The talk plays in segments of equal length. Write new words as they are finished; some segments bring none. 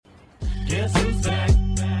Guess who's back?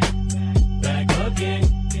 Back again.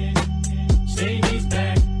 Shady's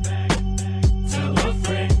back. Tell a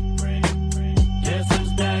friend. Guess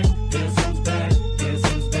who's back? Guess who's back? Guess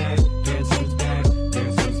who's back? Guess who's back?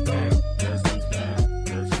 Guess who's back? Guess who's back?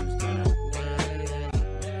 Guess who's back?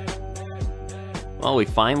 Well, we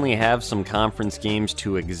finally have some conference games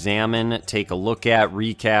to examine, take a look at,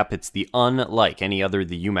 recap. It's the Unlike Any Other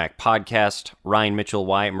The UMAC podcast. Ryan Mitchell,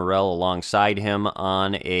 Wyatt Morrell alongside him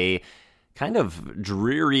on a kind of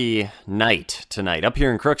dreary night tonight. Up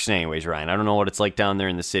here in Crookston anyways, Ryan. I don't know what it's like down there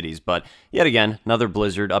in the cities, but yet again, another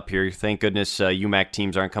blizzard up here. Thank goodness UMAC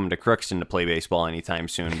teams aren't coming to Crookston to play baseball anytime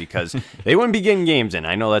soon because they wouldn't be getting games in.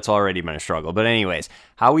 I know that's already been a struggle. But anyways,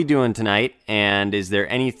 how we doing tonight? And is there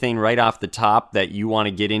anything right off the top that you want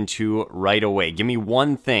to get into right away? Give me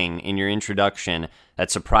one thing in your introduction that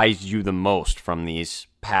surprised you the most from these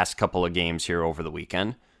past couple of games here over the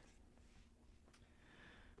weekend.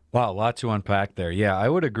 Wow, a lot to unpack there. Yeah, I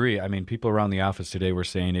would agree. I mean, people around the office today were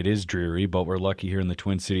saying it is dreary, but we're lucky here in the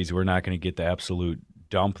Twin Cities we're not going to get the absolute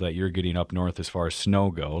dump that you're getting up north as far as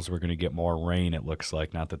snow goes. We're going to get more rain, it looks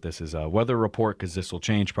like. Not that this is a weather report, because this will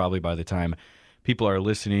change probably by the time people are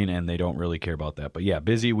listening, and they don't really care about that. But yeah,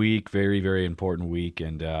 busy week, very, very important week.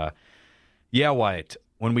 And yeah, Wyatt,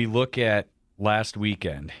 when we look at last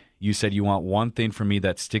weekend, you said you want one thing from me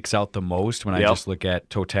that sticks out the most when I just look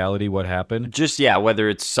at totality, what happened? Just, yeah, whether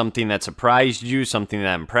it's something that surprised you, something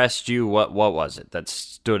that impressed you, what was it that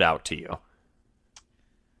stood out to you?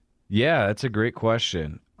 Yeah, that's a great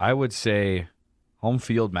question. I would say home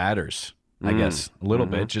field matters, I guess, a little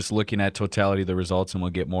bit. Just looking at totality of the results, and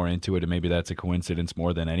we'll get more into it, and maybe that's a coincidence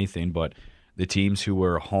more than anything, but the teams who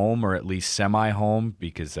were home or at least semi-home,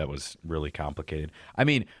 because that was really complicated. I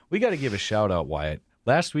mean, we got to give a shout-out, Wyatt.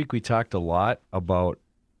 Last week we talked a lot about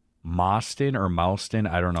Mauston or Mouston.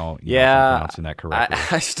 I don't know. If I'm pronouncing that correctly.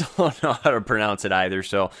 I still don't know how to pronounce it either,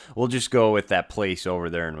 so we'll just go with that place over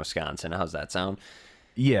there in Wisconsin. How's that sound?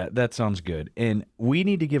 Yeah, that sounds good. And we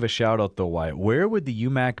need to give a shout-out, though, Wyatt. Where would the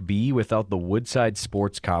UMAC be without the Woodside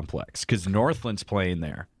Sports Complex? Because Northland's playing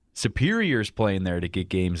there. Superior's playing there to get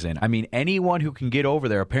games in. I mean, anyone who can get over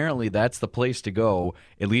there, apparently that's the place to go,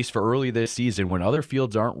 at least for early this season. When other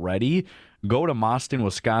fields aren't ready, go to Mauston,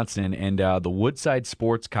 Wisconsin, and the Woodside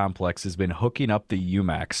Sports Complex has been hooking up the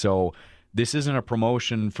UMAC. So this isn't a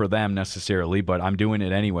promotion for them necessarily, but I'm doing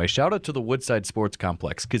it anyway. Shout out to the Woodside Sports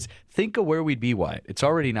Complex, because think of where we'd be, Wyatt. It's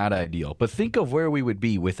already not ideal, but think of where we would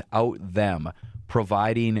be without them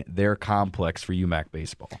providing their complex for UMAC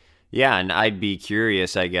baseball. Yeah, and I'd be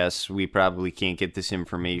curious, I guess. We probably can't get this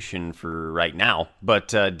information for right now, but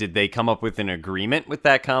did they come up with an agreement with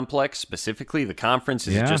that complex specifically? The conference?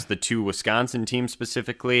 Is it just the two Wisconsin teams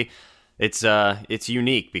specifically? It's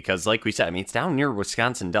unique because, like we said, I mean, it's down near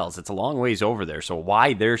Wisconsin Dells. It's a long ways over there, so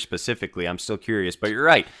why there specifically? I'm still curious, but you're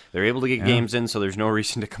right. They're able to get games in, so there's no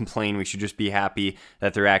reason to complain. We should just be happy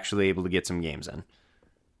that they're actually able to get some games in.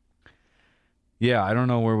 Yeah, I don't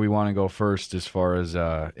know where we want to go first as far as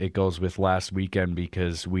it goes with last weekend,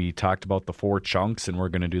 because we talked about the 4 chunks, and we're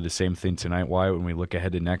going to do the same thing tonight, Wyatt, when we look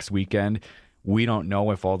ahead to next weekend. We don't know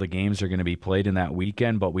if all the games are going to be played in that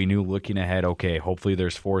weekend, but we knew looking ahead, okay, hopefully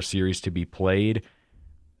there's 4 series to be played.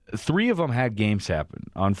 3 of them had games happen.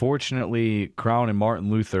 Unfortunately, Crown and Martin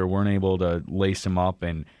Luther weren't able to lace them up,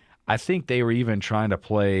 and I think they were even trying to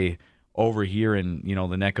play over here in,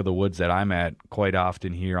 the neck of the woods that I'm at quite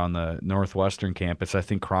often here on the Northwestern campus. I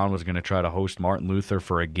think Crown was going to try to host Martin Luther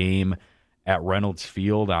for a game at Reynolds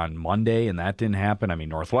Field on Monday, and that didn't happen. I mean,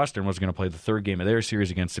 Northwestern was going to play the 3rd game of their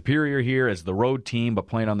series against Superior here as the road team, but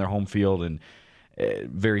playing on their home field, and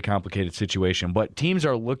very complicated situation. But teams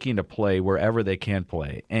are looking to play wherever they can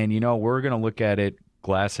play. And, we're going to look at it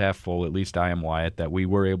glass half full, at least I am, Wyatt, that we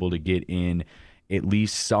were able to get in at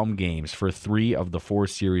least some games for 3 of the 4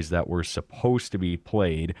 series that were supposed to be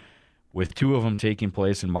played, with 2 of them taking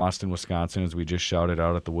place in Mauston, Wisconsin, as we just shouted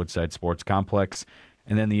out at the Woodside Sports Complex,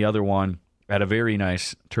 and then the other one at a very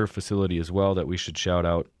nice turf facility as well that we should shout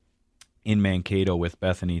out in Mankato, with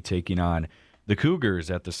Bethany taking on the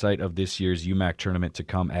Cougars at the site of this year's UMAC tournament to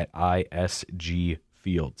come at ISG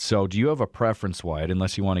Field. So do you have a preference, Wyatt,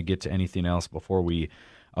 unless you want to get to anything else before we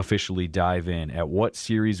officially dive in, at what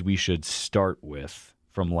series we should start with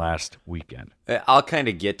from last weekend? I'll kind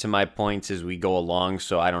of get to my points as we go along,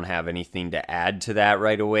 so I don't have anything to add to that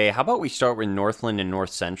right away. How about we start with Northland and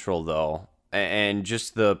North Central, though, and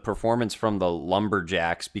just the performance from the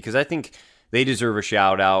Lumberjacks, because I think they deserve a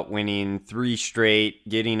shout-out, winning 3 straight,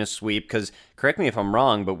 getting a sweep, because, correct me if I'm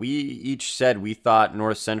wrong, but we each said we thought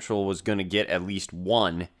North Central was going to get at least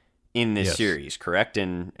 1 in this series, correct?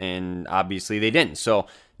 And obviously they didn't. So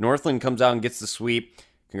Northland comes out and gets the sweep.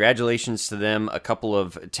 congratulations to them. A couple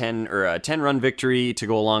of 10 or a 10-run victory to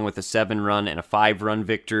go along with a 7-run and a 5-run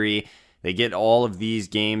victory. They get all of these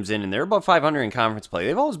games in, and they're above 500 in conference play.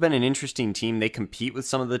 They've always been an interesting team. They compete with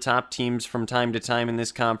some of the top teams from time to time in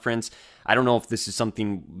this conference. I don't know if this is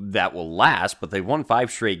something that will last, but they've won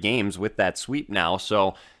 5 straight games with that sweep now,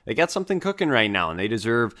 so they got something cooking right now, and they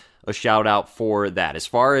deserve a shout out for that. As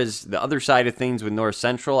far as the other side of things with North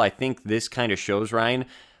Central, I think this kind of shows, Ryan,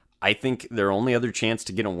 I think their only other chance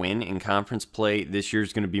to get a win in conference play this year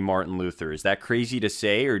is going to be Martin Luther. Is that crazy to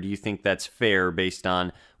say, or do you think that's fair based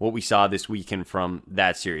on what we saw this weekend from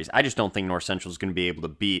that series? I just don't think North Central is going to be able to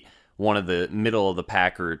beat one of the middle of the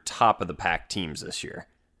pack or top of the pack teams this year.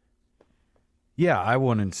 Yeah, I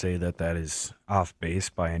wouldn't say that is off base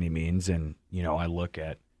by any means. And, I look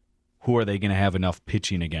at who are they going to have enough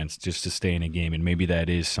pitching against just to stay in a game? And maybe that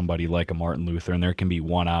is somebody like a Martin Luther, and there can be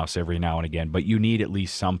one-offs every now and again. But you need at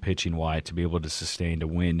least some pitching wide to be able to sustain to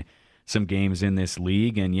win some games in this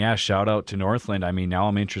league. And, yeah, shout out to Northland. I mean, now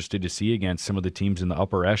I'm interested to see against some of the teams in the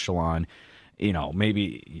upper echelon.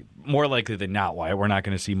 Maybe more likely than not, Wyatt, we're not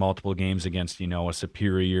going to see multiple games against, a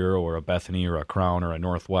Superior or a Bethany or a Crown or a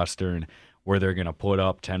Northwestern where they're going to put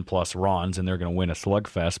up 10-plus runs and they're going to win a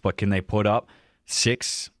slugfest. But can they put up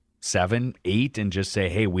 6, 7, 8 and just say,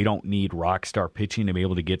 hey, we don't need rock star pitching to be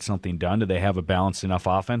able to get something done? Do they have a balanced enough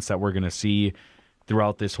offense that we're going to see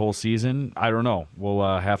throughout this whole season? I don't know. We'll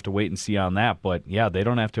have to wait and see on that. But, yeah, they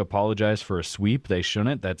don't have to apologize for a sweep. They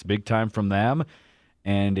shouldn't. That's big time from them.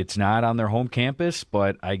 And it's not on their home campus,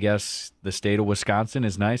 but I guess the state of Wisconsin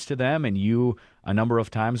is nice to them. And you, a number of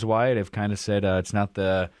times, Wyatt, have kind of said it's not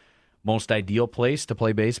the most ideal place to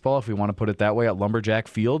play baseball, if we want to put it that way, at Lumberjack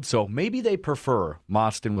Field. So maybe they prefer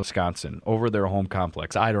Mauston, Wisconsin over their home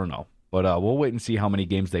complex. I don't know. But we'll wait and see how many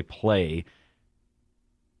games they play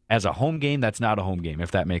as a home game. That's not a home game, if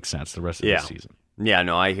that makes sense, the rest of the season. Yeah,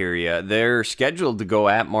 no, I hear you. They're scheduled to go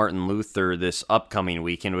at Martin Luther this upcoming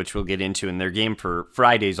weekend, which we'll get into, and their game for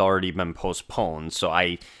Friday's already been postponed. So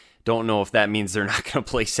I don't know if that means they're not going to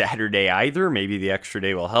play Saturday either. Maybe the extra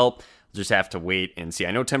day will help. Just have to wait and see.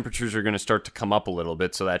 I know temperatures are going to start to come up a little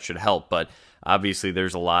bit, so that should help, but obviously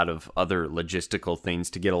there's a lot of other logistical things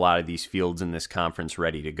to get a lot of these fields in this conference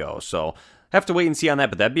ready to go. So have to wait and see on that,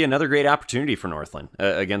 but that'd be another great opportunity for Northland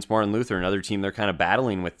against Martin Luther, another team they're kind of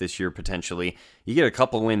battling with this year potentially. You get a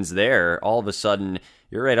couple wins there, all of a sudden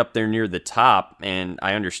you're right up there near the top, and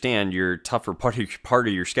I understand your tougher part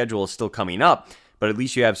of your schedule is still coming up, but at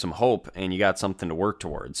least you have some hope and you got something to work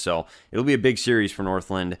towards. So it'll be a big series for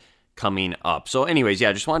Northland coming up. So anyways,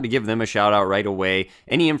 yeah, just wanted to give them a shout out right away.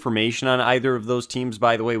 Any information on either of those teams,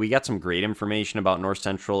 by the way, we got some great information about North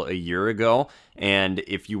Central a year ago, and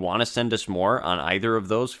if you want to send us more on either of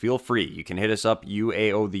those, feel free. You can hit us up,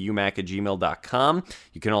 uaotheumac@gmail.com.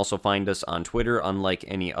 You can also find us on Twitter, unlike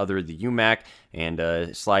any other the UMAC,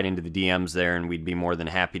 and slide into the DMs there, and we'd be more than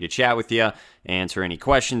happy to chat with you, answer any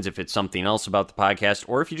questions if it's something else about the podcast,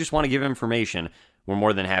 or if you just want to give information, we're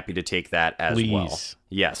more than happy to take that as well.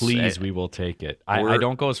 Yes. Please, we will take it. I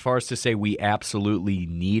don't go as far as to say we absolutely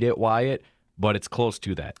need it, Wyatt, but it's close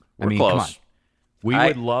to that. Close. Come on. We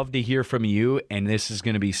would love to hear from you, and this is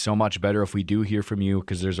going to be so much better if we do hear from you,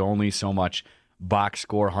 because there's only so much box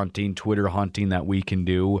score hunting, Twitter hunting that we can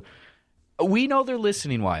do. We know they're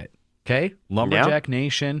listening, Wyatt, okay? Lumberjack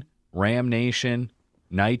Nation, Ram Nation,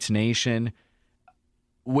 Knights Nation,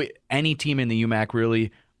 any team in the UMAC,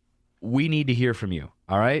 really. We need to hear from you,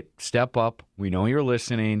 all right? Step up. We know you're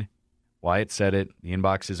listening. Wyatt said it. The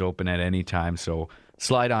inbox is open at any time, so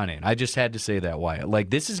slide on in. I just had to say that, Wyatt.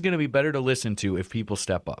 This is going to be better to listen to if people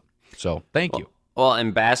step up. So thank you. Well,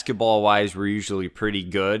 and basketball-wise, we're usually pretty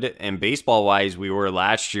good. And baseball-wise, we were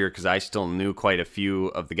last year because I still knew quite a few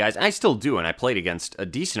of the guys. I still do, and I played against a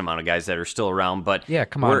decent amount of guys that are still around. But yeah,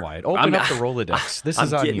 come on, Wyatt. Open up the Rolodex. This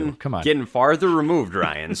is on you. Come on. Getting farther removed,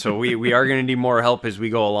 Ryan. So we are going to need more help as we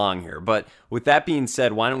go along here. But with that being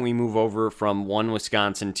said, why don't we move over from one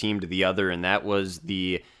Wisconsin team to the other, and that was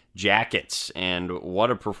the Jackets. And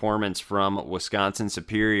what a performance from Wisconsin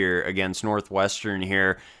Superior against Northwestern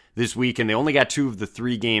here this week, and they only got 2 of the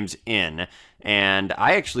 3 games in, and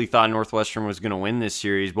I actually thought Northwestern was going to win this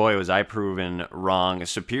series. Boy, was I proven wrong.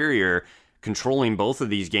 Superior controlling both of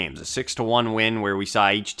these games, a 6-1 win where we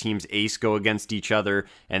saw each team's ace go against each other,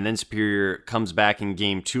 and then Superior comes back in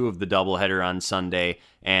game 2 of the doubleheader on Sunday,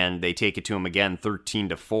 and they take it to them again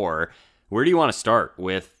 13-4. Where do you want to start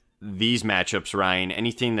with these matchups, Ryan?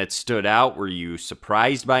 Anything that stood out? Were you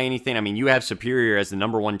surprised by anything? I mean, you have Superior as the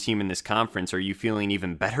number 1 team in this conference. Are you feeling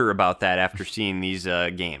even better about that after seeing these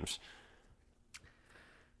games?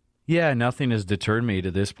 Yeah, nothing has deterred me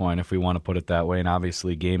to this point, if we want to put it that way. And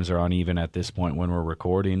obviously, games are uneven at this point when we're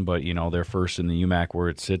recording. But they're first in the UMAC where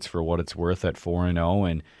it sits for what it's worth at 4-0,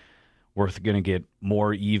 and we're going to get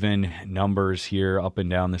more even numbers here up and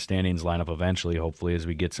down the standings lineup eventually, hopefully, as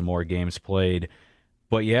we get some more games played.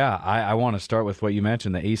 But yeah, I want to start with what you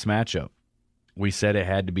mentioned, the ace matchup. We said it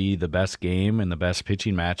had to be the best game and the best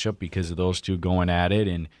pitching matchup because of those two going at it.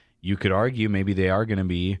 And you could argue maybe they are going to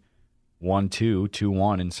be 1-2,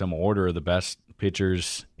 2-1 in some order of the best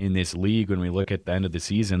pitchers in this league. When we look at the end of the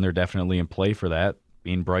season, they're definitely in play for that,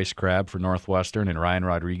 being Bryce Crabb for Northwestern and Ryan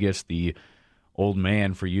Rodriguez, the old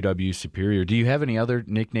man for UW Superior. Do you have any other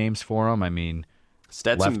nicknames for him? I mean,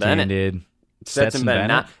 Stetson left-handed. Bennett. Stetson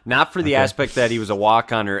Bennett. Not for the aspect that he was a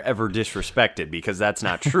walk-on or ever disrespected, because that's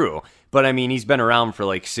not true. But, I mean, he's been around for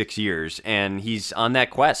like 6 years, and he's on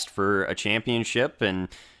that quest for a championship, and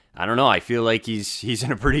I don't know. I feel like he's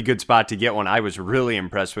in a pretty good spot to get one. I was really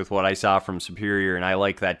impressed with what I saw from Superior, and I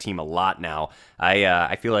like that team a lot now.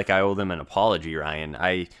 I feel like I owe them an apology, Ryan.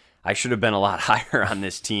 I should have been a lot higher on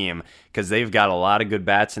this team because they've got a lot of good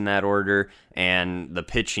bats in that order, and the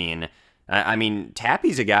pitching. I mean,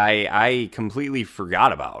 Tappy's a guy I completely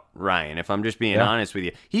forgot about, Ryan, if I'm just being honest with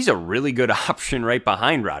you. He's a really good option right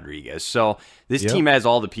behind Rodriguez. So this team has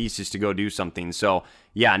all the pieces to go do something. So,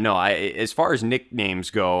 yeah, no, as far as nicknames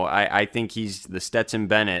go, I think he's the Stetson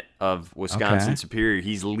Bennett of Wisconsin Superior.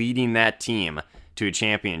 He's leading that team to a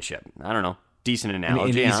championship. I don't know. Decent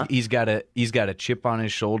analogy, and he's got a chip on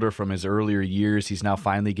his shoulder from his earlier years. He's now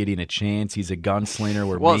finally getting a chance. He's a gunslinger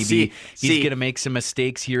where maybe he's going to make some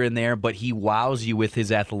mistakes here and there, but he wows you with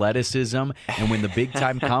his athleticism. And when the big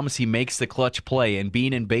time comes, he makes the clutch play. And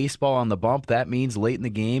being in baseball on the bump, that means late in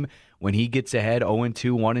the game, when he gets ahead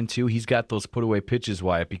 0-2, 1-2, he's got those put-away pitches,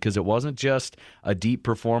 Wyatt, because it wasn't just a deep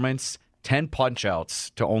performance, 10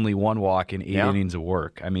 punch-outs to only 1 walk in 8 innings of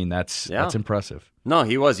work. I mean, that's impressive. No,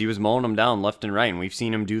 he was mowing them down left and right, and we've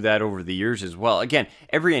seen him do that over the years as well. Again,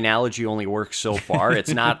 every analogy only works so far.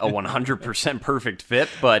 It's not a 100% perfect fit,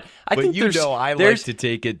 but I think I like to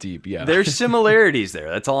take it deep. Yeah, there's similarities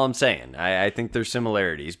there. That's all I'm saying. I think there's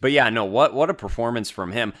similarities. But yeah, no, what a performance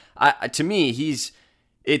from him. To me,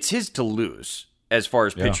 it's his to lose as far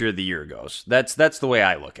as pitcher of the year goes. That's the way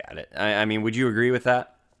I look at it. I mean, would you agree with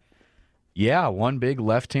that? Yeah, one big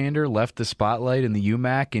left-hander left the spotlight in the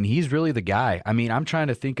UMAC, and he's really the guy. I mean, I'm trying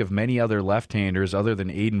to think of many other left-handers other than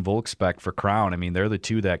Aiden Volksbeck for Crown. I mean, they're the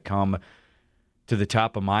two that come to the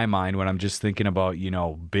top of my mind when I'm just thinking about,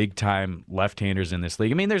 big-time left-handers in this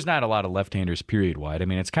league. I mean, there's not a lot of left-handers period-wide. I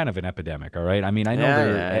mean, it's kind of an epidemic, all right? I mean, I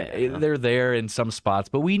know they're there in some spots,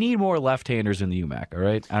 but we need more left-handers in the UMAC, all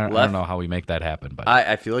right? I don't know how we make that happen. But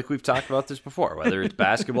I feel like we've talked about this before, whether it's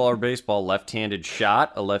basketball or baseball, left-handed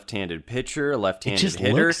shot, a left-handed pitcher, a left-handed hitter. It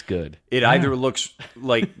just looks good. It either looks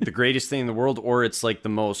like the greatest thing in the world or it's like the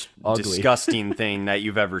most disgusting thing that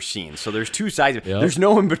you've ever seen. So there's two sides. Yep. There's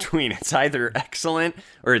no in between. It's either excellent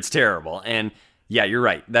or it's terrible. And yeah, you're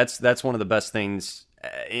right. That's one of the best things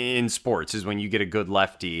in sports is when you get a good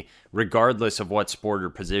lefty, regardless of what sport or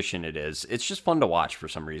position it is. It's just fun to watch for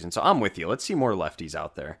some reason. So I'm with you. Let's see more lefties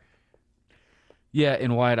out there. Yeah,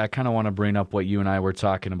 and Wyatt, I kind of want to bring up what you and I were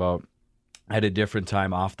talking about at a different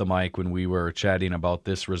time off the mic when we were chatting about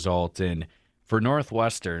this result. And for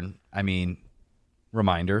Northwestern, I mean,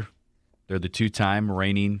 reminder, they're the 2-time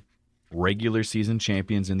reigning regular season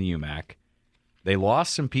champions in the UMAC. They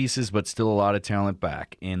lost some pieces, but still a lot of talent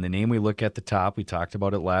back. And the name we look at the top, we talked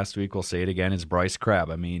about it last week, we'll say it again, is Bryce Crabb.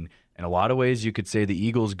 I mean, in a lot of ways, you could say the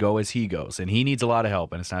Eagles go as he goes. And he needs a lot of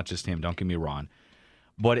help, and it's not just him, don't get me wrong.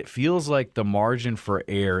 But it feels like the margin for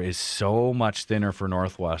error is so much thinner for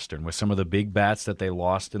Northwestern with some of the big bats that they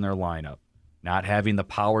lost in their lineup. Not having the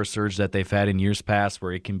power surge that they've had in years past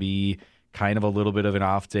where it can be kind of a little bit of an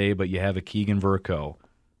off day, but you have a Keegan Verco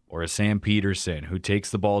or a Sam Peterson who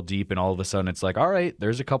takes the ball deep and all of a sudden it's like, all right,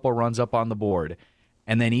 there's a couple runs up on the board.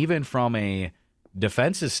 And then even from a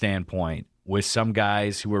defensive standpoint, with some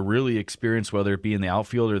guys who are really experienced, whether it be in the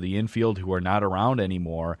outfield or the infield, who are not around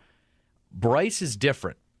anymore, Bryce is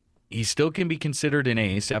different. He still can be considered an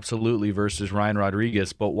ace, absolutely, versus Ryan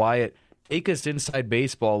Rodriguez. But Wyatt, take us inside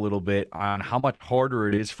baseball a little bit on how much harder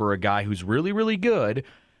it is for a guy who's really, really good.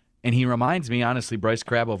 And he reminds me, honestly, Bryce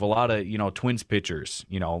Crabb, of a lot of, Twins pitchers,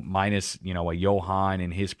 minus, a Johan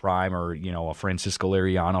in his prime or, a Francisco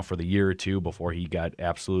Liriano for the year or two before he got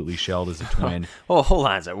absolutely shelled as a Twin. Oh, hold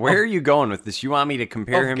on a second. Where are you going with this? You want me to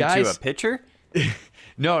compare him to a pitcher?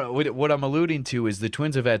 No, what I'm alluding to is the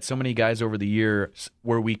Twins have had so many guys over the years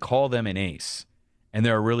where we call them an ace, and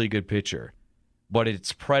they're a really good pitcher. But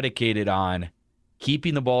it's predicated on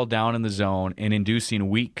keeping the ball down in the zone and inducing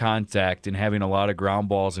weak contact and having a lot of ground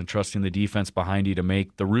balls and trusting the defense behind you to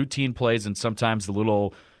make the routine plays and sometimes the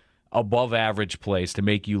little above average plays to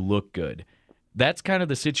make you look good. That's kind of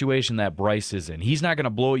the situation that Bryce is in. He's not going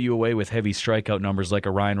to blow you away with heavy strikeout numbers like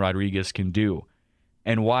a Ryan Rodriguez can do.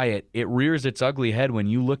 And Wyatt, it rears its ugly head when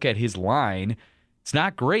you look at his line. It's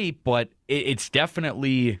not great, but it's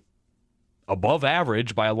definitely above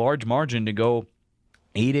average by a large margin to go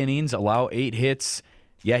 8 innings, allow 8 hits.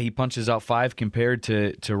 Yeah, he punches out 5 compared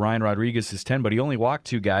to Ryan Rodriguez's 10, but he only walked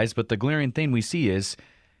 2 guys. But the glaring thing we see is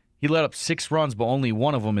he let up 6 runs, but only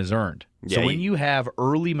one of them is earned. Yeah, so when you have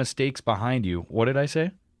early mistakes behind you, what did I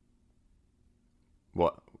say?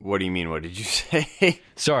 What do you mean? What did you say?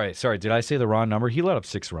 Sorry. Did I say the wrong number? He let up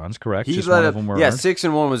 6 runs, correct? He Just let one up, of them were yeah, earned? 6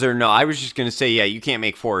 and 1 was there. No, I was just going to say, yeah, you can't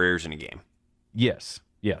make 4 errors in a game. Yes.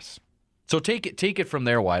 So take it from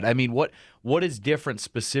there, Wyatt. I mean, what is different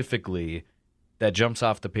specifically that jumps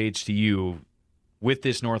off the page to you with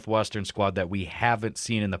this Northwestern squad that we haven't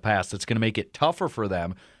seen in the past that's going to make it tougher for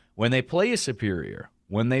them when they play a Superior,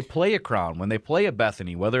 when they play a Crown, when they play a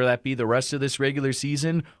Bethany, whether that be the rest of this regular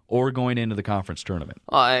season or going into the conference tournament?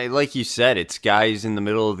 Like you said, it's guys in the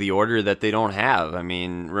middle of the order that they don't have. I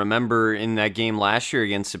mean, remember in that game last year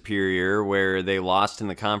against Superior where they lost in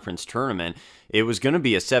the conference tournament, it was going to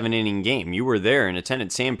be a 7-inning game. You were there and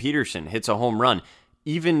attended. Sam Peterson hits a home run.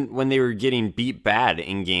 Even when they were getting beat bad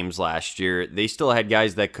in games last year, they still had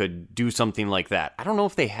guys that could do something like that. I don't know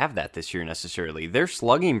if they have that this year necessarily. Their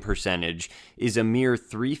slugging percentage is a mere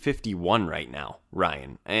 .351 right now,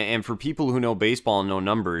 Ryan. And for people who know baseball and know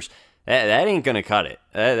numbers, that ain't going to cut it.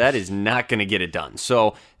 That is not going to get it done.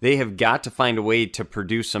 So they have got to find a way to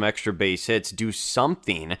produce some extra base hits, do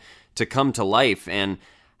something to come to life. And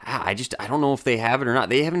I don't know if they have it or not.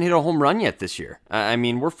 They haven't hit a home run yet this year. I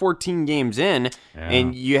mean, we're 14 games in,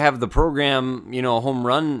 and you have the program, home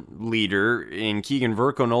run leader in Keegan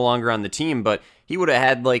Verco no longer on the team, but he would have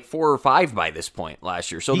had like 4 or 5 by this point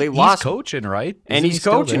last year. So they lost. He's coaching, right? And he's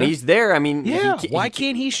coaching. He's there. I mean, yeah. Why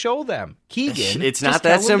can't he show them? Keegan, it's not just that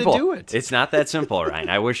tell him simple. to do it. It's not that simple, Ryan.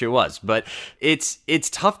 I wish it was, but it's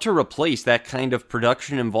tough to replace that kind of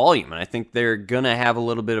production and volume, and I think they're gonna have a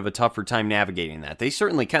little bit of a tougher time navigating that. They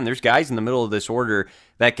certainly can. There's guys in the middle of this order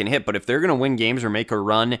that can hit, but if they're gonna win games or make a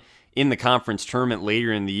run in the conference tournament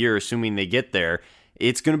later in the year, assuming they get there,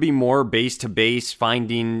 it's going to be more base to base,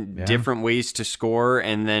 finding different ways to score,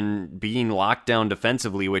 and then being locked down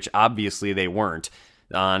defensively, which obviously they weren't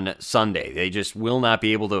on Sunday. They just will not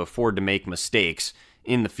be able to afford to make mistakes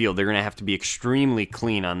in the field. They're going to have to be extremely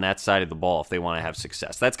clean on that side of the ball if they want to have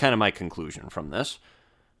success. That's kind of my conclusion from this.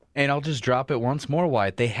 And I'll just drop it once more,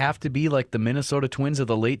 Wyatt. They have to be like the Minnesota Twins of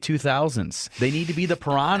the late 2000s. They need to be the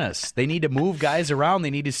Piranhas. They need to move guys around. They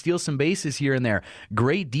need to steal some bases here and there.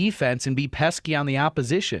 Great defense and be pesky on the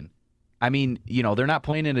opposition. I mean, they're not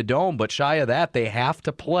playing in a dome, but shy of that, they have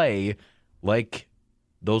to play like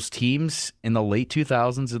those teams in the late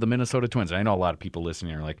 2000s of the Minnesota Twins. I know a lot of people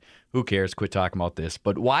listening are like, who cares? Quit talking about this.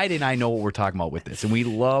 But why didn't I know what we're talking about with this? And we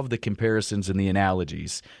love the comparisons and the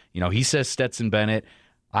analogies. He says Stetson Bennett.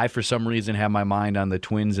 I, for some reason, have my mind on the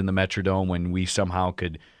Twins in the Metrodome when we somehow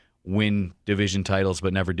could win division titles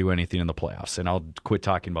but never do anything in the playoffs. And I'll quit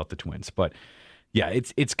talking about the Twins. But, yeah,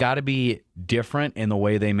 it's got to be different in the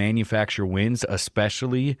way they manufacture wins,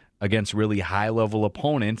 especially against really high-level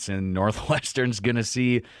opponents. And Northwestern's going to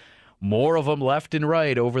see more of them left and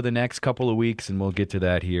right over the next couple of weeks, and we'll get to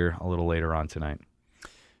that here a little later on tonight.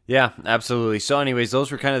 Yeah, absolutely. So anyways,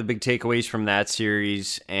 those were kind of the big takeaways from that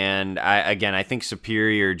series. And I think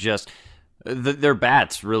Superior just, their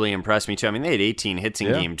bats really impressed me too. I mean, they had 18 hits in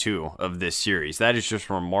game 2 of this series. That is just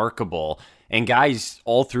remarkable. And guys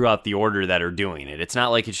all throughout the order that are doing it. It's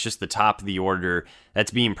not like it's just the top of the order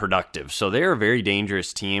that's being productive. So they're a very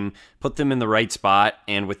dangerous team. Put them in the right spot,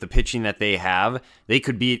 and with the pitching that they have, they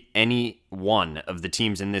could beat any one of the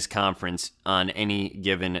teams in this conference on any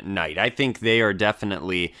given night. I think they are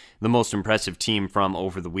definitely the most impressive team from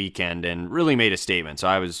over the weekend and really made a statement. So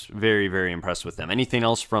I was very, very impressed with them. Anything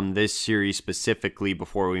else from this series specifically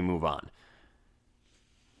before we move on?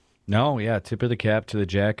 No, yeah, tip of the cap to the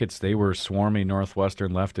Jackets. They were swarming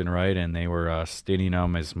Northwestern left and right, and they were stinning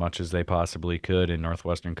them as much as they possibly could, and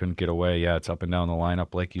Northwestern couldn't get away. Yeah, it's up and down the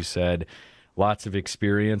lineup, like you said. Lots of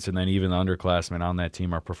experience, and then even the underclassmen on that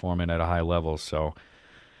team are performing at a high level. So,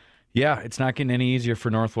 yeah, it's not getting any easier for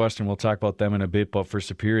Northwestern. We'll talk about them in a bit, but for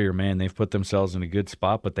Superior, man, they've put themselves in a good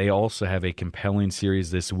spot, but they also have a compelling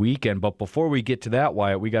series this weekend. But before we get to that,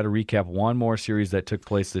 Wyatt, we got to recap one more series that took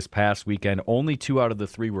place this past weekend. Only 2 out of the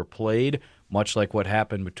 3 were played, much like what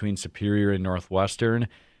happened between Superior and Northwestern.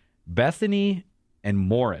 Bethany and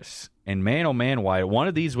Morris. And man, oh man, Wyatt, one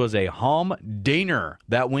of these was a humdinger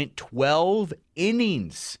that went 12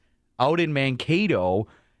 innings out in Mankato.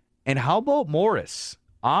 And how about Morris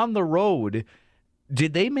on the road?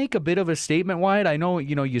 Did they make a bit of a statement, Wyatt? I know,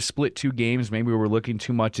 you split 2 games. Maybe we were looking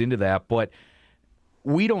too much into that, but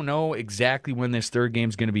we don't know exactly when this third game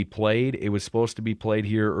is going to be played. It was supposed to be played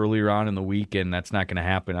here earlier on in the week, and that's not going to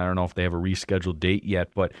happen. I don't know if they have a rescheduled date yet,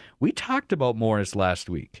 but we talked about Morris last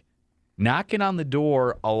week. Knocking on the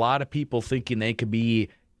door, a lot of people thinking they could be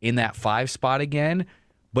in that 5 spot again.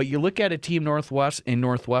 But you look at a team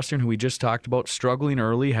Northwestern, who we just talked about, struggling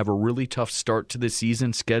early, have a really tough start to the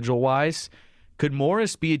season schedule-wise. Could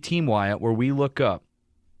Morris be a team, Wyatt, where we look up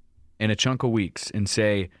in a chunk of weeks and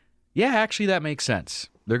say, yeah, actually that makes sense.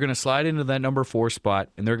 They're going to slide into that number 4 spot,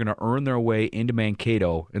 and they're going to earn their way into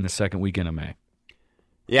Mankato in the second weekend of May?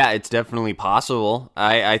 Yeah, it's definitely possible.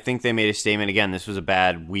 I think they made a statement. Again, this was a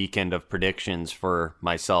bad weekend of predictions for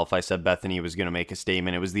myself. I said Bethany was going to make a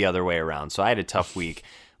statement. It was the other way around. So I had a tough week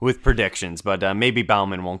with predictions, but maybe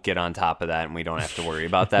Bauman won't get on top of that, and we don't have to worry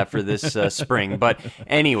about that for this spring. But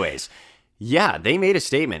anyways, yeah, they made a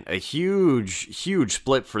statement. A huge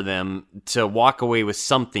split for them to walk away with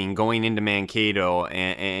something going into Mankato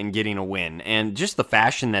and getting a win. And just the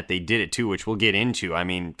fashion that they did it, too, which we'll get into. I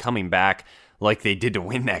mean, coming back like they did to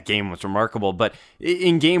win that game was remarkable. But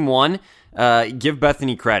in game 1, give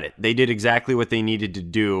Bethany credit. They did exactly what they needed to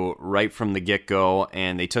do right from the get-go,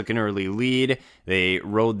 and they took an early lead. They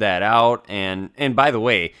rode that out. And by the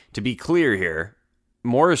way, to be clear here,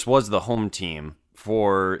 Morris was the home team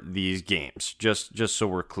for these games, just so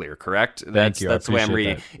we're clear, correct? That's the way I'm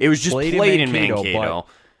reading. It was just played in Mankato.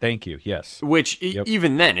 Thank you, yes. Which,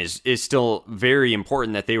 even then, is still very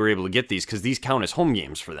important that they were able to get these, because these count as home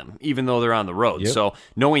games for them, even though they're on the road. Yep. So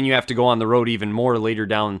knowing you have to go on the road even more later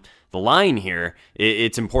down the line here,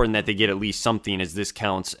 it's important that they get at least something, as this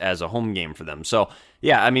counts as a home game for them. So,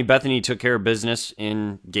 yeah, I mean, Bethany took care of business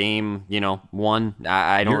in game, 1.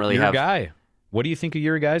 I don't really have... guy. What do you think of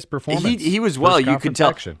your guy's performance? He was well. You could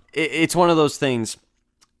tell. It's one of those things.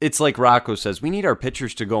 It's like Rocco says, we need our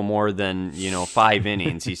pitchers to go more than 5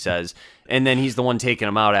 innings. He says, and then he's the one taking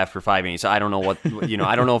them out after 5 innings. So I don't know what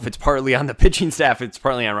I don't know if it's partly on the pitching staff. It's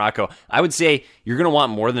partly on Rocco. I would say you're going to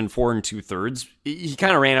want more than 4 2/3. He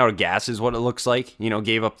kind of ran out of gas, is what it looks like.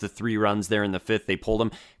 Gave up the 3 runs there in the 5th. They pulled him.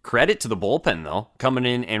 Credit to the bullpen though, coming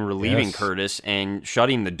in and relieving Curtis and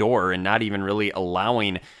shutting the door and not even really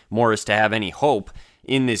allowing Morris to have any hope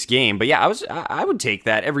in this game. But yeah, I would take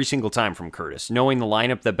that every single time from Curtis, knowing the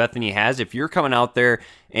lineup that Bethany has. If you're coming out there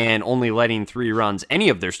and only letting 3 runs, any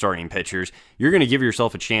of their starting pitchers, you're going to give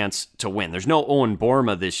yourself a chance to win. There's no Owen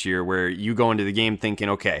Borma this year where you go into the game thinking,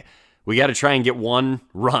 okay, we got to try and get 1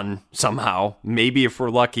 run somehow. Maybe if we're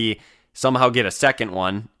lucky, somehow get a second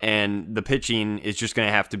one, and the pitching is just going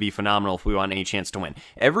to have to be phenomenal if we want any chance to win.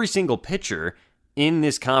 Every single pitcher in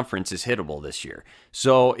this conference is hittable this year.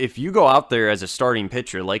 So if you go out there as a starting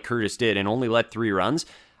pitcher like Curtis did and only let 3 runs,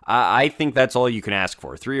 I think that's all you can ask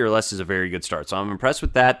for. 3 or less is a very good start. So I'm impressed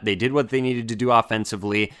with that. They did what they needed to do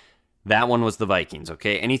offensively. That one was the Vikings,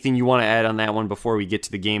 okay? Anything you want to add on that one before we get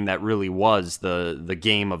to the game that really was the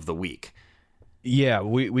game of the week? Yeah,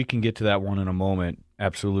 we can get to that one in a moment.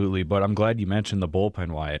 Absolutely, but I'm glad you mentioned the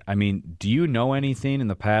bullpen, Wyatt. I mean, do you know anything in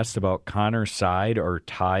the past about Connor Side or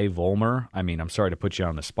Ty Volmer? I mean, I'm sorry to put you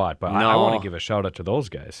on the spot, but I want to give a shout-out to those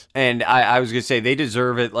guys. And I was going to say, they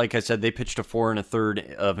deserve it. Like I said, they pitched a 4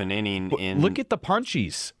 1/3 of an inning. Look at the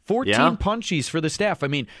punchies. 14 punchies for the staff. I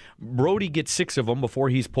mean, Brody gets 6 of them before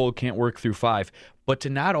he's pulled, can't work through 5. But to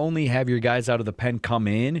not only have your guys out of the pen come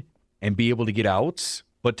in and be able to get outs,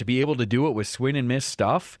 but to be able to do it with swing and miss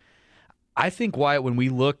stuff, I think, Wyatt, when we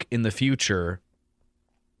look in the future,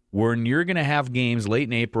 when you're going to have games late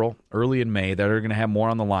in April, early in May, that are going to have more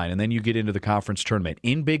on the line, and then you get into the conference tournament,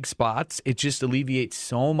 in big spots, it just alleviates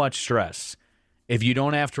so much stress if you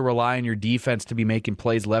don't have to rely on your defense to be making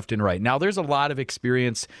plays left and right. Now, there's a lot of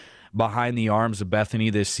experience behind the arms of Bethany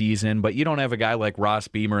this season, but you don't have a guy like Ross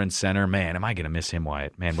Beamer in center. Man, am I going to miss him,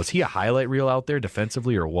 Wyatt? Man, was he a highlight reel out there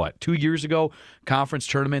defensively or what? 2 years ago, conference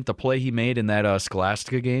tournament, the play he made in that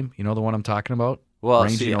Scholastica game, you know the one I'm talking about? Well,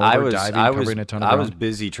 see, I was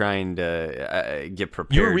busy trying to get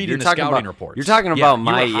prepared. You were reading the scouting reports. You're talking about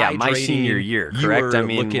my senior year, correct? I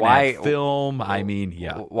mean, why at film? I mean,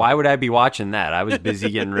 yeah. Why would I be watching that? I was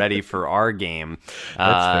busy getting ready for our game.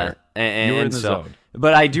 That's fair. You were in the zone.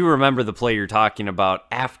 But I do remember the play you're talking about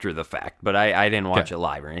after the fact, but I didn't watch it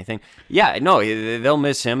live or anything. Yeah, no, they'll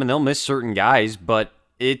miss him and they'll miss certain guys, but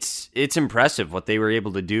it's impressive what they were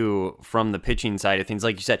able to do from the pitching side of things.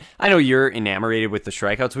 Like you said, I know you're enamored with the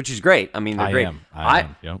strikeouts, which is great. I mean, they're great. I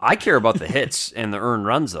am. Yep. I care about the hits and the earned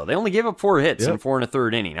runs, though. They only gave up 4 hits in 4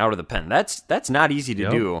 1/3 inning out of the pen. That's not easy to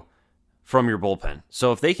do from your bullpen.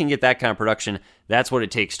 So if they can get that kind of production, that's what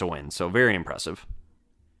it takes to win. So very impressive.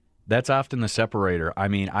 That's often the separator. I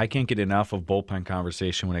mean, I can't get enough of bullpen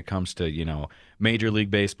conversation when it comes to, Major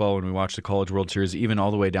League Baseball, when we watch the College World Series, even all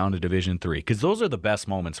the way down to Division III, because those are the best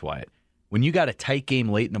moments, Wyatt. When you got a tight game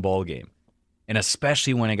late in the ball game, and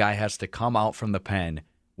especially when a guy has to come out from the pen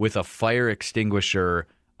with a fire extinguisher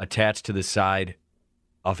attached to the side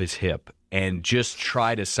of his hip and just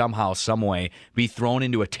try to somehow, some way, be thrown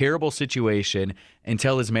into a terrible situation and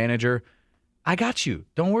tell his manager, I got you.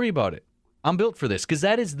 Don't worry about it. I'm built for this, because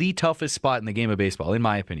that is the toughest spot in the game of baseball, in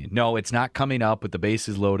my opinion. No, it's not coming up with the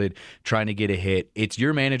bases loaded, trying to get a hit. It's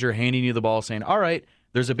your manager handing you the ball saying, all right,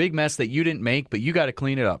 there's a big mess that you didn't make, but you got to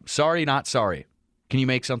clean it up. Sorry, not sorry. Can you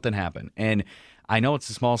make something happen? And I know it's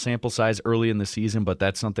a small sample size early in the season, but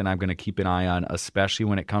that's something I'm going to keep an eye on, especially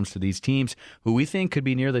when it comes to these teams who we think could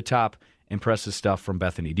be near the top. Impressive stuff from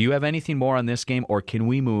Bethany. Do you have anything more on this game, or can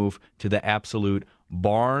we move to the absolute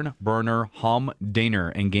barn burner humdinger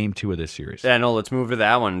in Game 2 of this series? Yeah, no, let's move to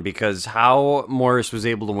that one, because how Morris was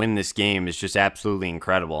able to win this game is just absolutely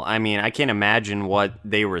incredible. I mean, I can't imagine what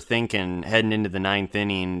they were thinking heading into the 9th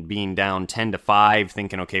inning, being down 10-5,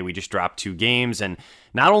 thinking, okay, we just dropped 2 games. And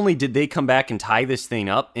not only did they come back and tie this thing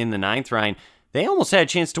up in the 9th, Ryan, they almost had a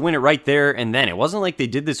chance to win it right there and then. It wasn't like they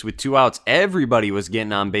did this with 2 outs. Everybody was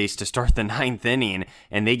getting on base to start the 9th inning,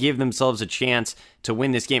 and they gave themselves a chance to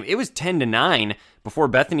win this game. It was 10-9 before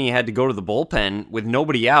Bethany had to go to the bullpen with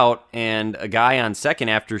nobody out and a guy on second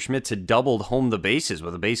after Schmitz had doubled home the bases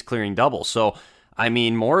with a base-clearing double. So, I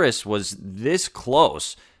mean, Morris was this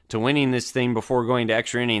close to winning this thing before going to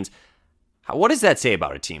extra innings. What does that say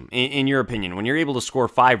about a team, in your opinion? When you're able to score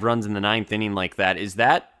 5 runs in the 9th inning like that, is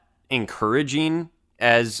that encouraging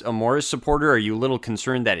as a Morris supporter? Are you a little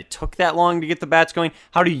concerned that it took that long to get the bats going?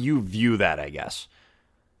 How do you view that, I guess?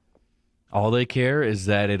 All they care is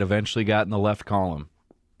that it eventually got in the left column.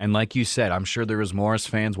 And like you said, I'm sure there was Morris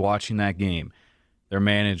fans watching that game, their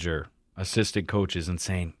manager, assistant coaches, and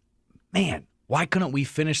saying, man, why couldn't we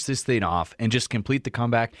finish this thing off and just complete the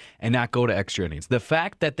comeback and not go to extra innings? The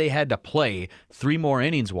fact that they had to play 3 more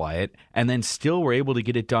innings, Wyatt, and then still were able to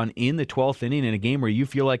get it done in the 12th inning in a game where you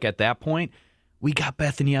feel like at that point, we got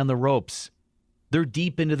Bethany on the ropes. They're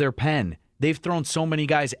deep into their pen. They've thrown so many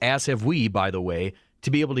guys, as have we, by the way, to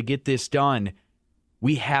be able to get this done.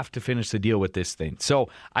 We have to finish the deal with this thing. So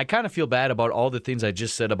I kind of feel bad about all the things I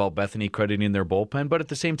just said about Bethany crediting their bullpen, but at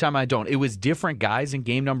the same time, I don't. It was different guys in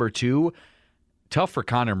game number 2. Tough for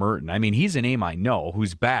Connor Merton. I mean, he's a name I know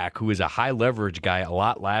who's back, who is a high leverage guy a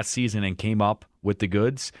lot last season and came up with the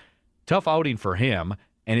goods. Tough outing for him.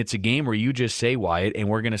 And it's a game where you just say, Wyatt, and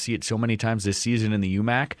we're going to see it so many times this season in the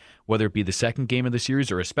UMAC, whether it be the second game of the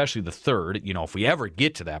series or especially the third. If we ever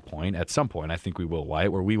get to that point, at some point, I think we will,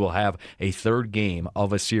 Wyatt, where we will have a third game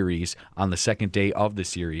of a series on the second day of the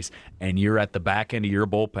series, and you're at the back end of your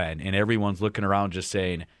bullpen, and everyone's looking around just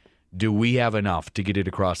saying, do we have enough to get it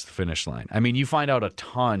across the finish line? I mean, you find out a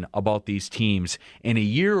ton about these teams. In a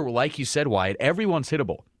year, like you said, Wyatt, everyone's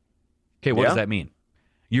hittable. Okay, what does that mean?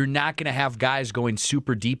 You're not going to have guys going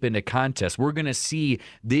super deep into contests. We're going to see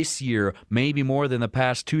this year, maybe more than the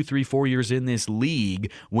past 2, 3, 4 years in this league,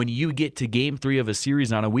 when you get to Game 3 of a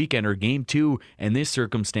series on a weekend or Game 2 in this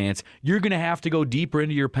circumstance, you're going to have to go deeper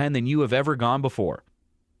into your pen than you have ever gone before.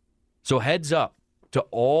 So heads up to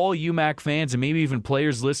all UMAC fans and maybe even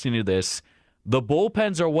players listening to this, the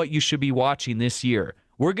bullpens are what you should be watching this year.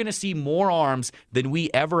 We're going to see more arms than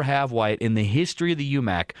we ever have, Wyatt, in the history of the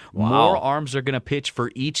UMAC. Wow. More arms are going to pitch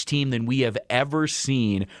for each team than we have ever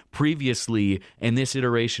seen previously in this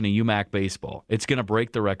iteration of UMAC baseball. It's going to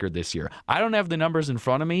break the record this year. I don't have the numbers in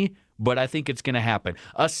front of me, but I think it's going to happen.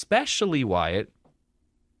 Especially, Wyatt,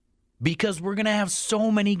 because we're going to have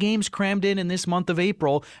so many games crammed in this month of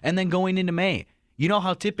April and then going into May. You know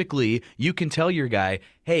how typically you can tell your guy,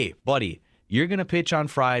 hey, buddy, you're going to pitch on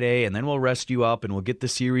Friday, and then we'll rest you up, and we'll get the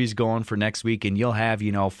series going for next week, and you'll have,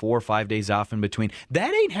 4 or 5 days off in between.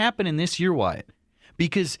 That ain't happening this year, Wyatt,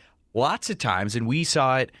 because lots of times, and we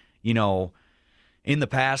saw it, in the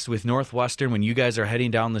past with Northwestern, when you guys are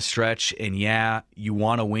heading down the stretch, and you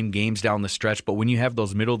want to win games down the stretch, but when you have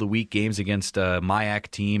those middle-of-the-week games against a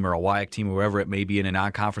MIAC team or a WIAC team or whoever it may be in a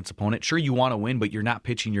non-conference opponent, sure, you want to win, but you're not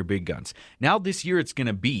pitching your big guns. Now this year it's going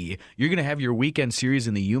to be, you're going to have your weekend series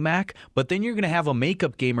in the UMAC, but then you're going to have a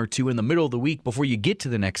makeup game or 2 in the middle of the week before you get to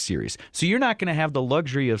the next series. So you're not going to have the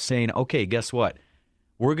luxury of saying, okay, guess what?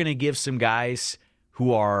 We're going to give some guys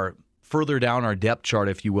who are further down our depth chart,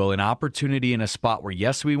 if you will, an opportunity in a spot where,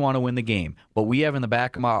 yes, we want to win the game, but we have in the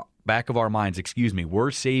back of our minds,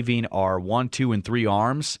 we're saving our 1, 2, and 3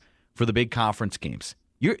 arms for the big conference games.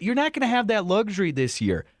 You're not going to have that luxury this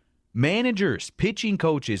year. Managers, pitching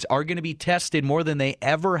coaches are going to be tested more than they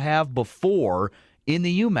ever have before in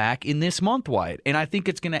the UMAC in this month, Wyatt. And I think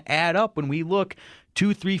it's going to add up when we look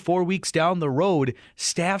 2, 3, 4 weeks down the road.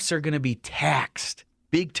 Staffs are going to be taxed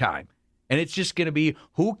big time. And it's just going to be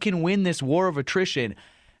who can win this war of attrition.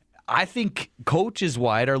 I think coaches,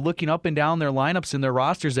 Wyatt, are looking up and down their lineups and their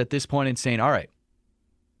rosters at this point and saying, all right,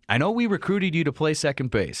 I know we recruited you to play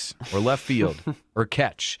second base or left field or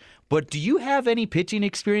catch, but do you have any pitching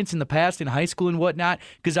experience in the past in high school and whatnot?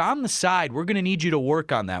 Because on the side, we're going to need you to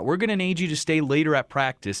work on that. We're going to need you to stay later at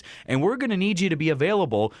practice, and we're going to need you to be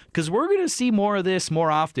available because we're going to see more of this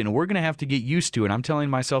more often, and we're going to have to get used to it. I'm telling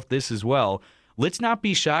myself this as well. Let's not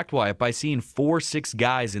be shocked, Wyatt, by seeing 4, 6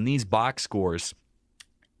 guys in these box scores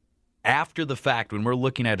after the fact when we're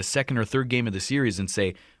looking at a second or third game of the series and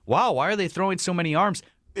say, wow, why are they throwing so many arms?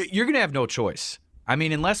 You're going to have no choice. I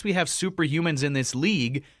mean, unless we have superhumans in this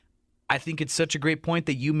league, I think it's such a great point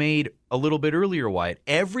that you made a little bit earlier, Wyatt.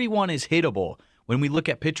 Everyone is hittable when we look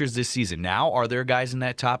at pitchers this season. Now, are there guys in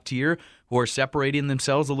that top tier who are separating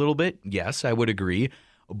themselves a little bit? Yes, I would agree.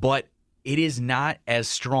 But it is not as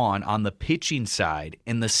strong on the pitching side,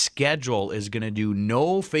 and the schedule is going to do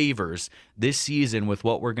no favors this season with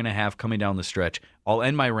what we're going to have coming down the stretch. I'll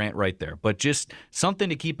end my rant right there, but just something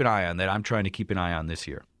to keep an eye on that I'm trying to keep an eye on this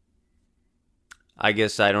year. I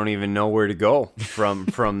guess I don't even know where to go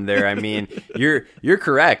from there. I mean, you're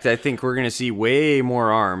correct. I think we're going to see way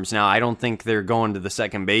more arms. Now, I don't think they're going to the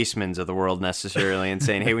second basemans of the world necessarily and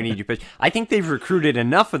saying, hey, we need you pitch. I think they've recruited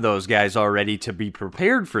enough of those guys already to be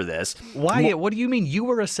prepared for this. Wyatt, what do you mean? You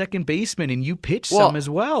were a second baseman and you pitched some as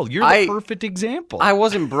well. You're the perfect example. I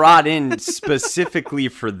wasn't brought in specifically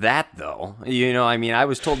for that, though. You know, I mean, I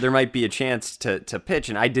was told there might be a chance to pitch,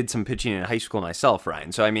 and I did some pitching in high school myself,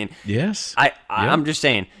 Ryan. So, I mean, yes, I'm just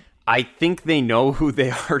saying, I think they know who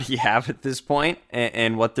they already have at this point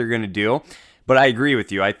and what they're going to do. But I agree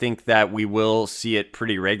with you. I think that we will see it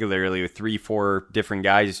pretty regularly with 3, 4 different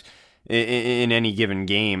guys in any given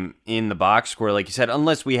game in the box score, like you said,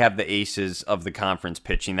 unless we have the aces of the conference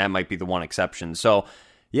pitching. That might be the one exception. So,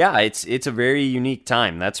 yeah, it's a very unique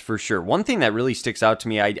time, that's for sure. One thing that really sticks out to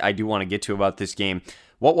me, I do want to get to about this game,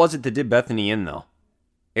 what was it that did Bethany in, though?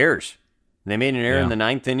 Errors. They made an error in the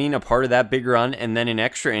 9th inning, a part of that big run, and then in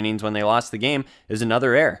extra innings when they lost the game is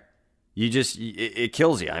another error. It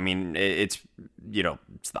kills you. I mean, it's the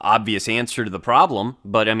obvious answer to the problem,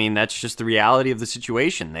 but I mean, that's just the reality of the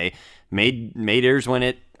situation. They made errors when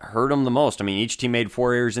it hurt them the most. I mean, each team made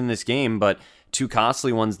 4 errors in this game, but 2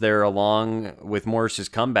 costly ones there along with Morris's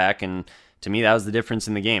comeback, and to me, that was the difference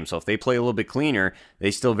in the game. So if they play a little bit cleaner, they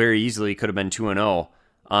still very easily could have been 2-0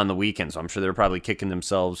 on the weekend, so I'm sure they're probably kicking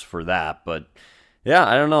themselves for that. But yeah,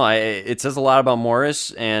 I don't know. It says a lot about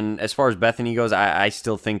Morris, and as far as Bethany goes, I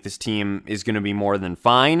still think this team is going to be more than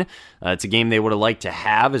fine. It's a game they would have liked to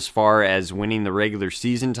have as far as winning the regular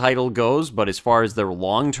season title goes, but as far as their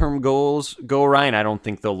long-term goals go, Ryan, I don't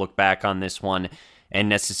think they'll look back on this one and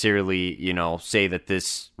necessarily, say that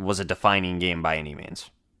this was a defining game by any means.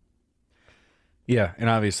 Yeah, and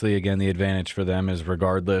obviously, again, the advantage for them is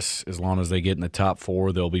regardless, as long as they get in the top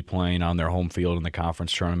 4, they'll be playing on their home field in the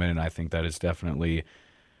conference tournament, and I think that is definitely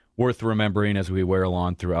worth remembering as we wear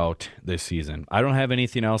along throughout this season. I don't have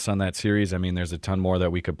anything else on that series. I mean, there's a ton more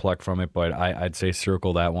that we could pluck from it, but I'd say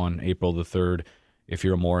circle that one, April the 3rd. If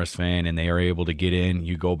you're a Morris fan and they are able to get in,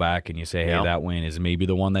 you go back and you say, hey, that win is maybe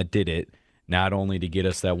the one that did it. Not only to get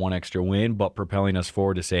us that one extra win, but propelling us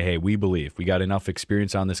forward to say, hey, we believe we got enough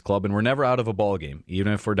experience on this club, and we're never out of a ball game.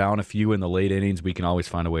 Even if we're down a few in the late innings, we can always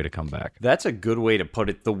find a way to come back. That's a good way to put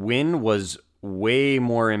it. The win was way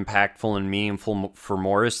more impactful and meaningful for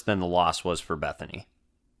Morris than the loss was for Bethany.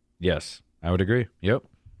 Yes, I would agree. Yep.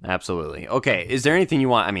 Absolutely. Okay, is there anything you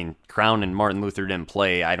want? I mean, Crown and Martin Luther didn't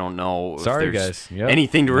play. I don't know if Sorry, there's guys. Yep.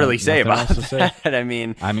 anything to really say about that. I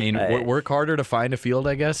mean, work harder to find a field,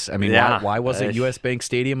 I guess. I mean, why wasn't US Bank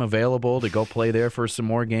Stadium available to go play there for some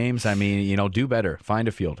more games? I mean, do better. Find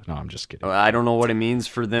a field. No, I'm just kidding. I don't know what it means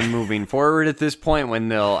for them moving forward at this point. When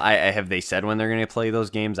have they said when they're going to play those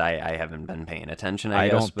games? I haven't been paying attention. I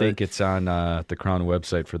don't think it's on the Crown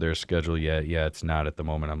website for their schedule yet. Yeah, it's not at the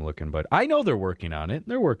moment I'm looking, but I know they're working on it.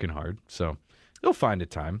 They're working hard, so They'll find a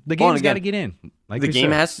time. The Well, game's and got to again, get in. Like the we game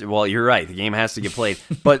said. has to, well, you're right. The game has to get played.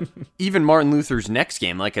 But even Martin Luther's next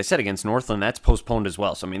game, like I said, against Northland, that's postponed as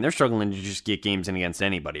well. So, I mean, they're struggling to just get games in against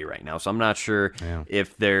anybody right now. So I'm not sure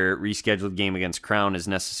if their rescheduled game against Crown is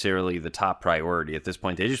necessarily the top priority at this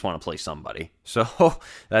point. They just want to play somebody. So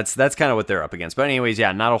that's kind of what they're up against. But anyways,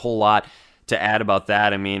 yeah, not a whole lot to add about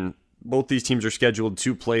that. I mean, both these teams are scheduled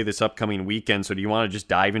to play this upcoming weekend. So do you want to just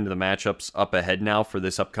dive into the matchups up ahead now for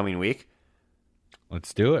this upcoming week?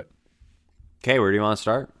 Let's do it. Okay, where do you want to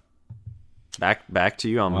start? Back to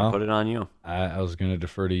you. I'm going to put it on you. I was going to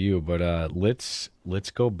defer to you, but let's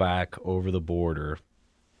go back over the border.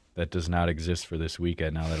 That does not exist for this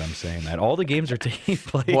weekend. Now that I'm saying that, all the games are taking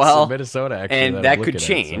place in Minnesota. Actually, and that that I'm could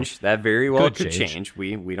looking at, change. so. That very well could change. change.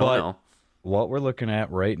 We don't But know. What we're looking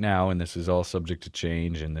at right now, and this is all subject to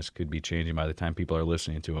change, and this could be changing by the time people are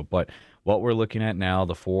listening to it. But what we're looking at now,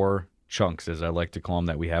 the 4 chunks, as I like to call them,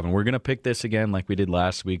 that we have, and we're going to pick this again like we did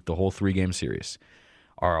last week, the whole 3-game series.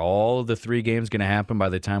 Are all of the 3 games going to happen by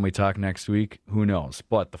the time we talk next week? Who knows?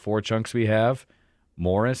 But the 4 chunks we have: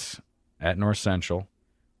 Morris at North Central,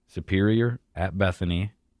 Superior at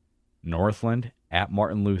Bethany, Northland at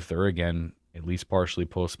Martin Luther, again, at least partially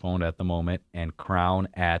postponed at the moment, and Crown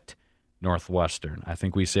at Northwestern. I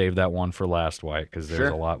think we saved that one for last, Wyatt, because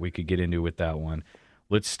there's a lot we could get into with that one.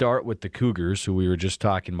 Let's start with the Cougars, who we were just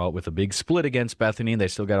talking about, with a big split against Bethany. They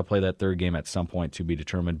still got to play that 3rd game at some point to be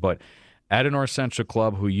determined. But at a North Central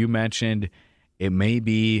club, who you mentioned, it may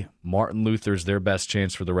be Martin Luther's their best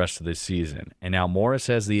chance for the rest of this season. And now Morris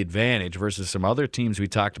has the advantage versus some other teams we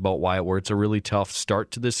talked about, Wyatt, where it's a really tough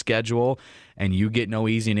start to the schedule, and you get no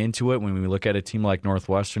easing into it. When we look at a team like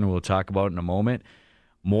Northwestern, we'll talk about in a moment,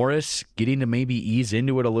 Morris getting to maybe ease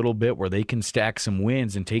into it a little bit where they can stack some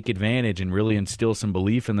wins and take advantage and really instill some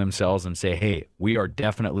belief in themselves and say, hey, we are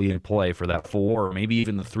definitely in play for that 4 or maybe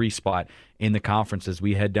even the 3 spot in the conference as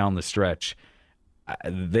we head down the stretch.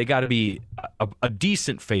 They got to be a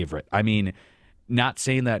decent favorite. I mean, not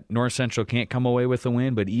saying that North Central can't come away with a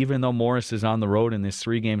win, but even though Morris is on the road in this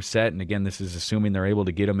 3-game set, and again, this is assuming they're able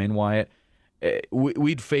to get them in, Wyatt,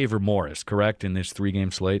 we'd favor Morris, correct, in this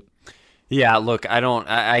 3-game slate? Yeah, look,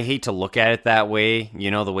 I hate to look at it that way,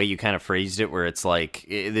 the way you kind of phrased it, where it's like,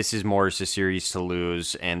 this is Morris' series to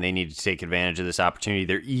lose, and they need to take advantage of this opportunity.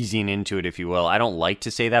 They're easing into it, if you will. I don't like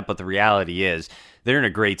to say that, but the reality is, they're in a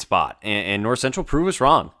great spot, and North Central prove us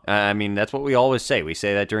wrong. I mean, that's what we always say. We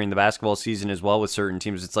say that during the basketball season as well with certain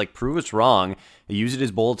teams. It's like, prove us wrong, use it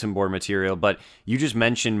as bulletin board material, but you just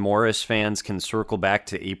mentioned Morris fans can circle back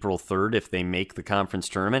to April 3rd if they make the conference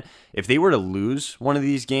tournament. If they were to lose one of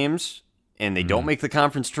these games, and they don't make the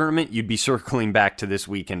conference tournament, you'd be circling back to this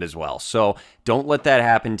weekend as well. So don't let that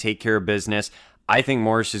happen. Take care of business. I think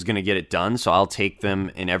Morris is going to get it done, so I'll take them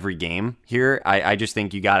in every game here. I just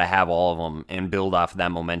think you got to have all of them and build off of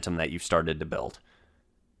that momentum that you've started to build.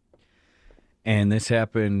 And this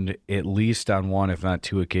happened at least on 1, if not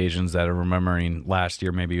 2 occasions that I'm remembering last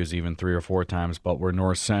year. Maybe it was even 3 or 4 times, but where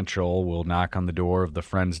North Central will knock on the door of the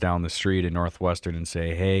friends down the street in Northwestern and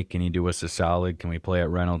say, hey, can you do us a solid? Can we play at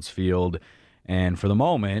Reynolds Field? And for the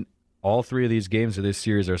moment, all 3 of these games of this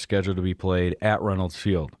series are scheduled to be played at Reynolds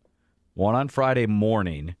Field. 1 on Friday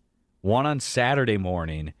morning, 1 on Saturday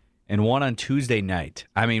morning, and 1 on Tuesday night.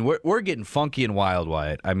 I mean, we're getting funky and wild,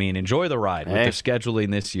 Wyatt. I mean, enjoy the ride with the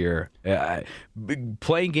scheduling this year.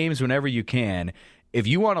 Playing games whenever you can. If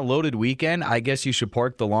you want a loaded weekend, I guess you should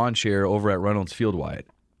park the lawn chair over at Reynolds Field, Wyatt.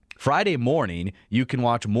 Friday morning, you can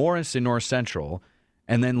watch Morris and North Central,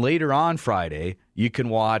 and then later on Friday, you can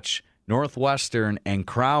watch Northwestern and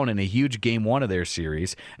Crown in a huge Game 1 of their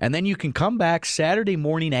series. And then you can come back Saturday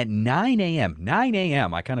morning at 9 a.m. 9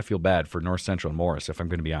 a.m. I kind of feel bad for North Central and Morris, if I'm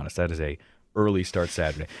going to be honest. That is a early start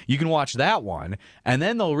Saturday. You can watch that one, and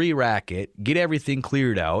then they'll re-rack it, get everything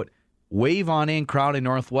cleared out, wave on in Crown and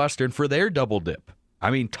Northwestern for their double dip. I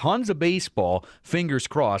mean, tons of baseball, fingers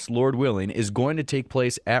crossed, Lord willing, is going to take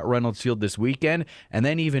place at Reynolds Field this weekend, and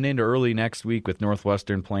then even into early next week with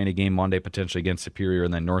Northwestern playing a game Monday potentially against Superior,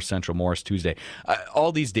 and then North Central Morris Tuesday.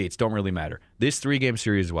 All these dates don't really matter. This 3-game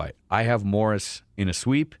series is why I have Morris in a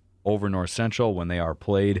sweep over North Central when they are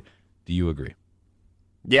played. Do you agree?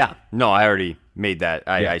 Yeah. No, I already made that.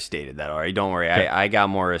 I stated that already. Don't worry. Okay. I got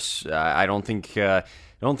Morris. I don't think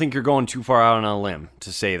you're going too far out on a limb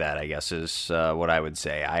to say that, I guess, is what I would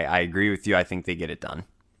say. I agree with you. I think they get it done.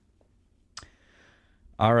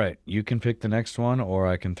 All right. You can pick the next one, or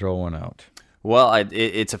I can throw one out. Well,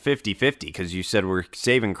 it's a 50-50 because you said we're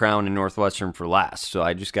saving Crown and Northwestern for last. So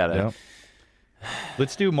I just got to... Yep.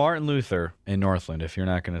 Let's do Martin Luther in Northland if you're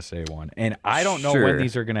not going to say one. And I don't know Sure. when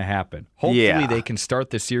these are going to happen. Hopefully they can start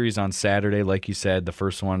the series on Saturday, like you said, the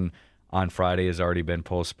first one on Friday has already been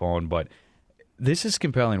postponed. But this is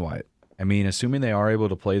compelling, Wyatt. I mean, assuming they are able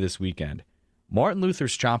to play this weekend, Martin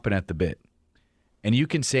Luther's chomping at the bit. And you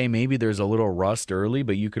can say maybe there's a little rust early,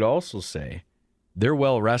 but you could also say they're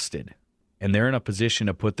well rested. And they're in a position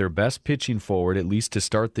to put their best pitching forward, at least to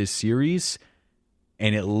start this series,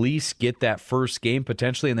 and at least get that first game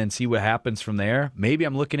potentially and then see what happens from there. Maybe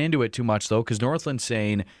I'm looking into it too much, though, because Northland's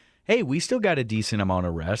saying, hey, we still got a decent amount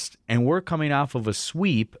of rest, and we're coming off of a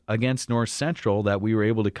sweep against North Central that we were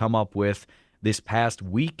able to come up with this past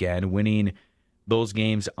weekend, winning those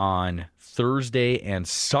games on Thursday and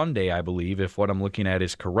Sunday, I believe, if what I'm looking at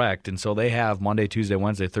is correct. And so they have Monday, Tuesday,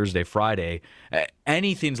 Wednesday, Thursday, Friday.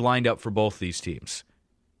 Anything's lined up for both these teams.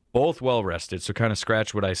 Both well rested, so kind of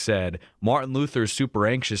scratch what I said. Martin Luther is super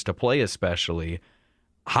anxious to play especially.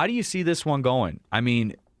 How do you see this one going? I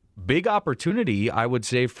mean, big opportunity, I would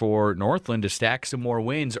say, for Northland to stack some more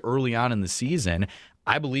wins early on in the season.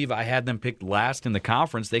 I believe I had them picked last in the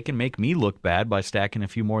conference. They can make me look bad by stacking a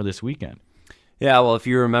few more this weekend. Yeah, well, if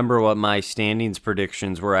you remember what my standings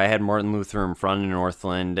predictions were, I had Martin Luther in front of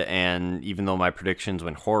Northland, and even though my predictions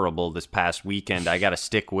went horrible this past weekend, I got to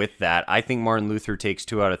stick with that. I think Martin Luther takes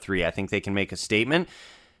 2 out of 3. I think they can make a statement.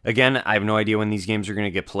 Again, I have no idea when these games are going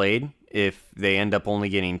to get played. If they end up only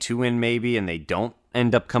getting 2 in maybe, and they don't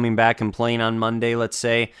end up coming back and playing on Monday, let's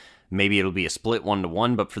say, maybe it'll be a split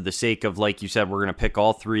 1-1, but for the sake of, like you said, we're going to pick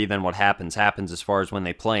all 3, then what happens as far as when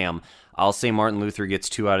they play them. I'll say Martin Luther gets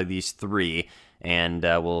 2 out of these 3, and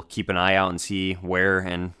we'll keep an eye out and see where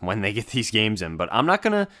and when they get these games in. But I'm not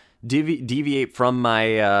going to deviate from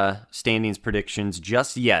my standings predictions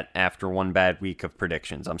just yet after one bad week of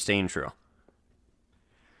predictions. I'm staying true.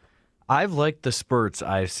 I've liked the spurts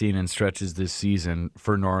I've seen in stretches this season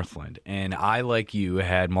for Northland. And I, like you,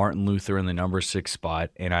 had Martin Luther in the number 6 spot,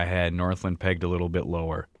 and I had Northland pegged a little bit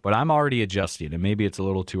lower. But I'm already adjusting, and maybe it's a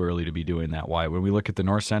little too early to be doing that. Why? When we look at the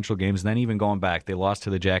North Central games, and then even going back, they lost to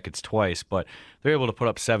the Jackets twice, but they're able to put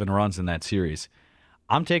up 7 runs in that series.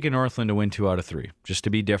 I'm taking Northland to win 2 out of 3, just to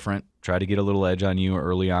be different, try to get a little edge on you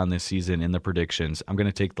early on this season in the predictions. I'm going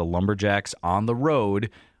to take the Lumberjacks on the road.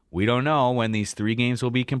 We don't know when these 3 games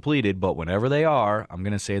will be completed, but whenever they are, I'm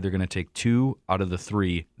going to say they're going to take 2 out of the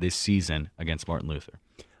 3 this season against Martin Luther.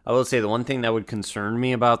 I will say the one thing that would concern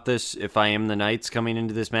me about this, if I am the Knights coming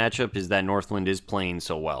into this matchup, is that Northland is playing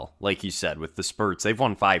so well. Like you said, with the spurts, they've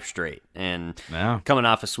won 5 straight. And coming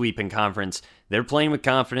off a sweep in conference, they're playing with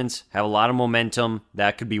confidence, have a lot of momentum.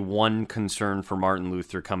 That could be one concern for Martin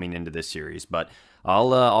Luther coming into this series. But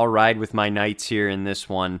I'll ride with my Knights here in this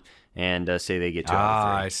one and say they get 2 out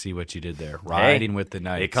of 3. I see what you did there. Riding with the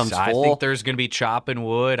Knights. It comes full. I think there's going to be chopping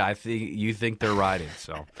wood. You think they're riding,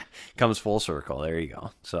 so comes full circle. There you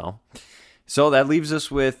go. So that leaves us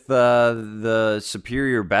with the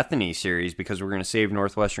Superior Bethany series, because we're going to save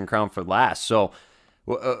Northwestern Crown for last. So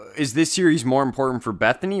is this series more important for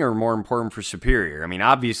Bethany or more important for Superior? I mean,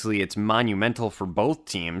 obviously it's monumental for both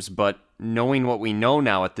teams, but knowing what we know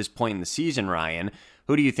now at this point in the season, Ryan,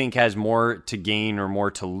 who do you think has more to gain or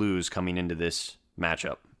more to lose coming into this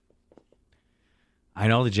matchup? I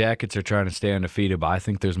know the Jackets are trying to stay undefeated, but I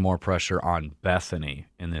think there's more pressure on Bethany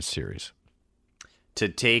in this series. To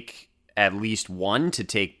take at least one, to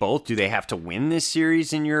take both? Do they have to win this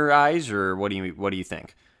series in your eyes, or what do you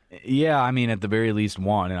think? Yeah, I mean, at the very least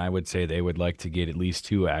 1, and I would say they would like to get at least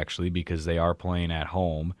 2, actually, because they are playing at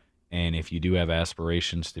home. And if you do have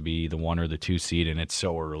aspirations to be the 1 or the 2 seed, and it's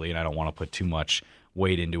so early, and I don't want to put too much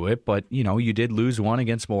weight into it, but you did lose one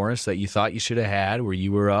against Morris that you thought you should have had, where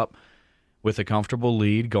you were up with a comfortable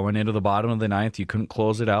lead going into the bottom of the 9th. You couldn't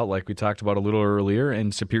close it out like we talked about a little earlier,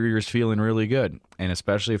 and Superior's feeling really good. And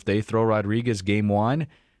especially if they throw Rodriguez game 1,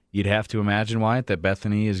 you'd have to imagine, Wyatt, that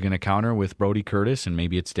Bethany is going to counter with Brody Curtis, and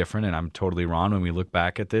maybe it's different, and I'm totally wrong when we look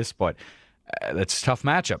back at this, but that's a tough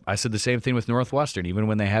matchup. I said the same thing with Northwestern, even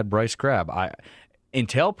when they had Bryce Crabb.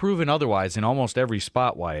 Until proven otherwise in almost every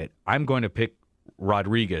spot, Wyatt, I'm going to pick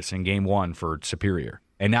Rodriguez in game 1 for Superior.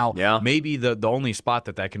 And now maybe the only spot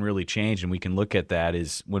that can really change, and we can look at that,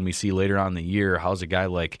 is when we see later on in the year, how's a guy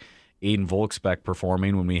like Aiden Volksbeck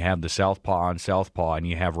performing when we have the southpaw on southpaw and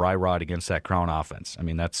you have Ryrod against that Crown offense. I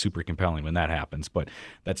mean, that's super compelling when that happens, but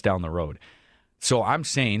that's down the road. So I'm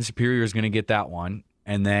saying Superior is going to get that one,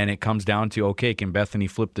 and then it comes down to, okay, can Bethany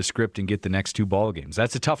flip the script and get the next 2 ball games?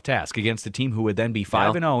 That's a tough task against a team who would then be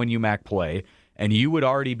 5-0 in UMAC play, and you would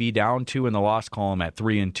already be down 2 in the loss column at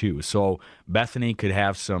 3-2. So Bethany could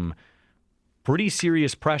have some pretty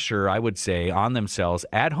serious pressure, I would say, on themselves.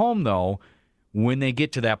 At home, though, when they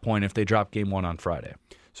get to that point, if they drop game 1 on Friday.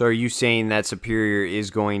 So are you saying that Superior is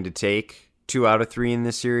going to take 2 out of 3 in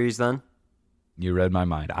this series then? You read my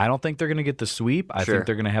mind. I don't think they're going to get the sweep. I Sure. think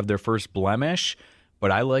they're going to have their first blemish,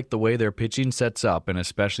 but I like the way their pitching sets up, and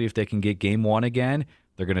especially if they can get game one again,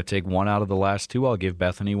 they're going to take one out of the last two. I'll give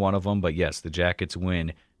Bethany one of them, but yes, the Jackets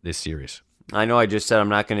win this series. I know I just said I'm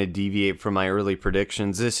not going to deviate from my early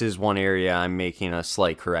predictions. This is one area I'm making a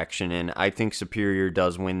slight correction in. I think Superior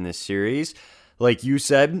does win this series. Like you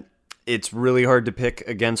said, it's really hard to pick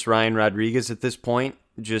against Ryan Rodriguez at this point,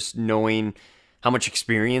 just knowing how much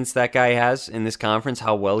experience that guy has in this conference,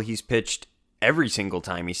 how well he's pitched every single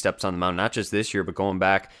time he steps on the mound, not just this year, but going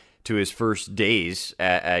back to his first days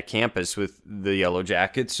at campus with the Yellow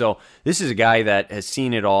Jackets. So this is a guy that has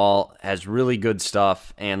seen it all, has really good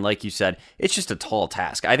stuff, and like you said, it's just a tall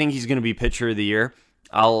task. I think he's going to be pitcher of the year.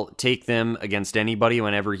 I'll take them against anybody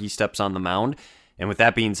whenever he steps on the mound. And with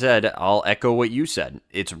that being said, I'll echo what you said.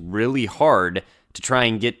 It's really hard to try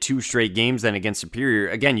and get 2 straight games then against Superior.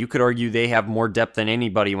 Again, you could argue they have more depth than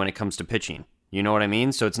anybody when it comes to pitching. You know what I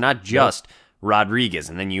mean? So it's not just Rodriguez,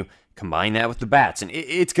 and then you combine that with the bats, and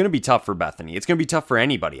it's going to be tough for Bethany. It's going to be tough for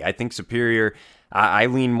anybody. I think Superior, I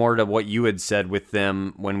lean more to what you had said with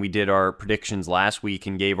them when we did our predictions last week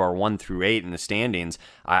and gave our 1 through 8 in the standings.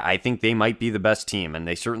 I think they might be the best team, and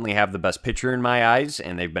they certainly have the best pitcher in my eyes,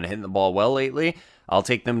 and they've been hitting the ball well lately. I'll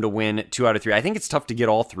take them to win 2 out of 3. I think it's tough to get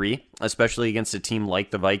all 3, especially against a team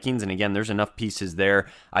like the Vikings. And again, there's enough pieces there.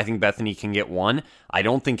 I think Bethany can get 1. I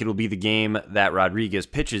don't think it'll be the game that Rodriguez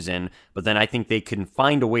pitches in, but then I think they can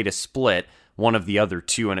find a way to split one of the other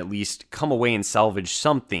 2 and at least come away and salvage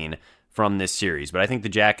something from this series. But I think the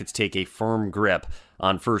Jackets take a firm grip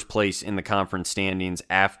on first place in the conference standings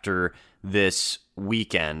after this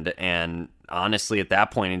weekend, and honestly, at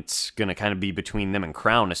that point, it's going to kind of be between them and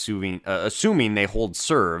Crown, assuming they hold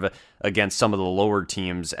serve against some of the lower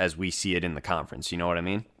teams as we see it in the conference. You know what I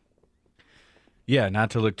mean? Yeah,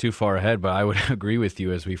 not to look too far ahead, but I would agree with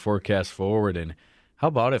you as we forecast forward. And how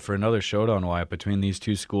about it for another showdown, Wyatt, between these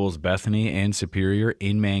two schools, Bethany and Superior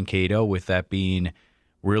in Mankato, with that being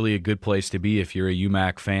really a good place to be if you're a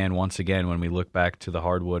UMAC fan. Once again, when we look back to the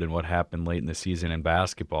hardwood and what happened late in the season in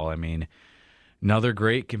basketball, I mean, another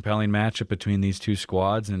great, compelling matchup between these two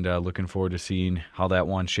squads, and looking forward to seeing how that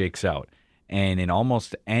one shakes out. And in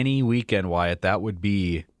almost any weekend, Wyatt, that would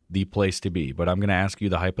be the place to be. But I'm going to ask you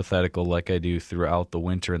the hypothetical like I do throughout the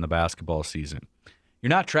winter and the basketball season. You're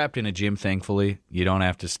not trapped in a gym, thankfully. You don't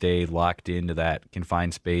have to stay locked into that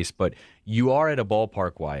confined space, but you are at a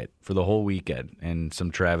ballpark, Wyatt, for the whole weekend. And some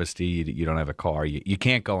travesty, you don't have a car. You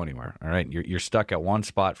can't go anywhere, all right? You're stuck at one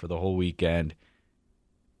spot for the whole weekend.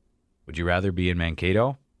 Would you rather be in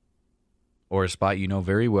Mankato or a spot you know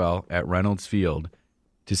very well at Reynolds Field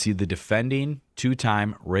to see the defending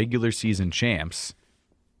 2-time regular season champs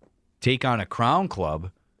take on a Crown club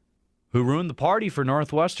who ruined the party for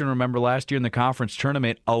Northwestern, remember, last year in the conference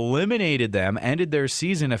tournament, eliminated them, ended their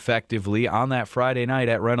season effectively on that Friday night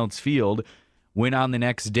at Reynolds Field, went on the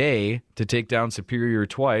next day to take down Superior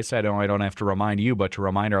twice. I don't have to remind you, but to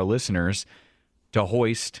remind our listeners, to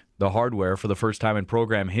hoist the hardware for the first time in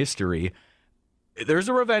program history. There's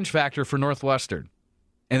a revenge factor for Northwestern,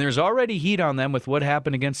 and there's already heat on them with what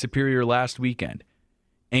happened against Superior last weekend.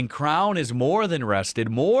 And Crown is more than rested,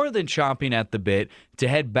 more than chomping at the bit to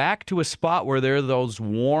head back to a spot where there are those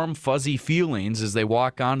warm, fuzzy feelings as they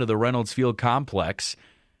walk onto the Reynolds Field complex.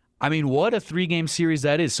 I mean, what a 3-game series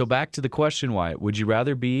that is. So back to the question, Wyatt, would you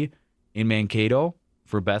rather be in Mankato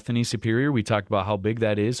for Bethany Superior? We talked about how big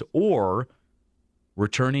that is, or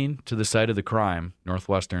returning to the site of the crime,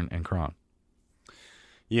 Northwestern and Crown?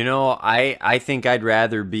 You know, I think I'd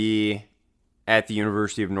rather be at the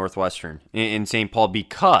University of Northwestern in St. Paul,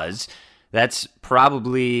 because that's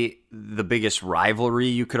probably the biggest rivalry,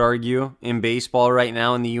 you could argue, in baseball right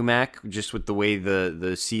now in the UMAC, just with the way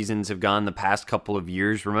the seasons have gone the past couple of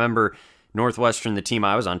years. Remember, Northwestern, the team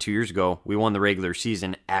I was on 2 years ago, we won the regular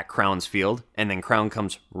season at Crown's Field, and then Crown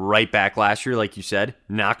comes right back last year, like you said,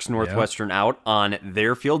 knocks Northwestern out on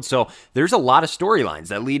their field. So there's a lot of storylines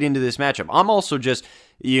that lead into this matchup. I'm also just,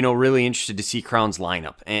 really interested to see Crown's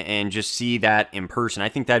lineup and just see that in person. I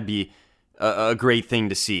think that'd be a great thing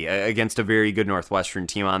to see against a very good Northwestern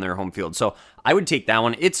team on their home field. So I would take that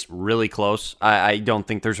one. It's really close. I don't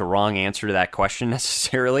think there's a wrong answer to that question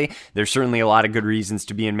necessarily. There's certainly a lot of good reasons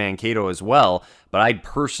to be in Mankato as well, but I'd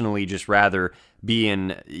personally just rather be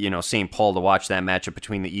in, St. Paul to watch that matchup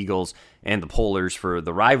between the Eagles and the Polars for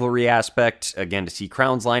the rivalry aspect, again, to see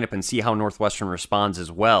Crown's lineup and see how Northwestern responds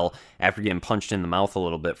as well after getting punched in the mouth a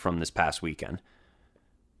little bit from this past weekend.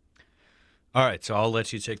 All right, so I'll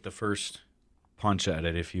let you take the first punch at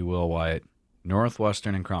it, if you will, Wyatt.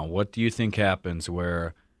 Northwestern and Crown, what do you think happens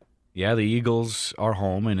where, the Eagles are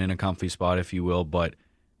home and in a comfy spot, if you will, but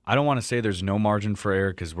I don't want to say there's no margin for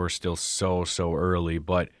error because we're still so early,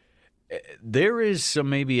 but there is some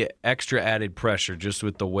maybe extra added pressure just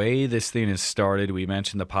with the way this thing has started. We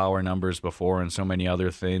mentioned the power numbers before and so many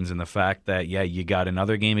other things, and the fact that, yeah, you got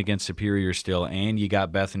another game against Superior still, and you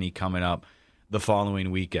got Bethany coming up the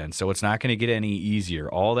following weekend. So it's not going to get any easier.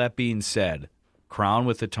 All that being said, Crown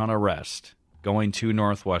with a ton of rest, going to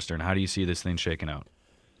Northwestern. How do you see this thing shaking out?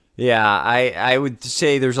 Yeah, I would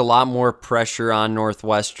say there's a lot more pressure on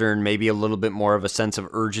Northwestern, maybe a little bit more of a sense of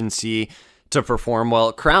urgency to perform well.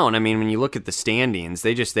 At Crown, I mean, when you look at the standings,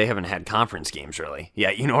 they haven't had conference games really.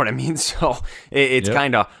 Yeah, you know what I mean? So it's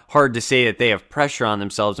kind of hard to say that they have pressure on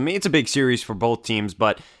themselves. I mean, it's a big series for both teams,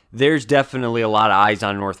 but there's definitely a lot of eyes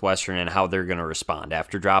on Northwestern and how they're going to respond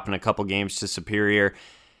after dropping a couple games to Superior.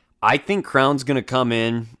 I think Crown's going to come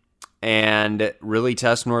in and really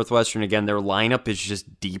test Northwestern again. Their lineup is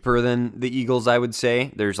just deeper than the Eagles, I would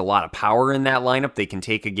say. There's a lot of power in that lineup. They can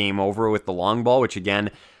take a game over with the long ball, which again,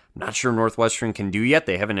 I'm not sure Northwestern can do yet.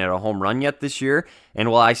 They haven't had a home run yet this year.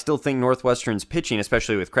 And while I still think Northwestern's pitching,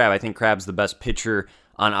 especially with Crab, I think Crab's the best pitcher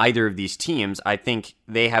on either of these teams. I think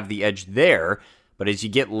they have the edge there. But as you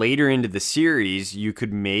get later into the series, you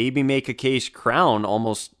could maybe make a case Crown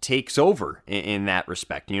almost takes over in that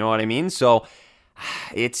respect. You know what I mean? So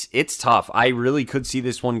it's tough. I really could see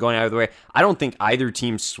this one going either way. I don't think either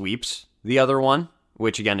team sweeps the other one,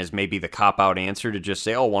 which again is maybe the cop-out answer to just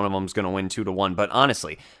say, oh, one of them's going to win 2-1. But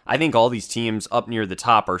honestly, I think all these teams up near the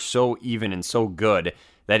top are so even and so good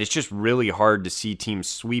that it's just really hard to see teams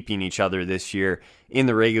sweeping each other this year in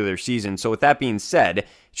the regular season. So with that being said,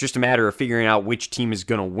 it's just a matter of figuring out which team is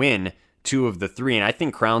going to win 2 of the 3, and I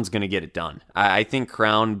think Crown's going to get it done. I think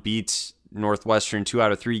Crown beats Northwestern 2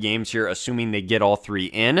 out of 3 games here, assuming they get all 3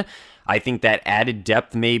 in. I think that added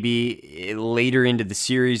depth maybe later into the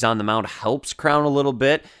series on the mound helps Crown a little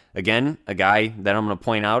bit. Again, a guy that I'm going to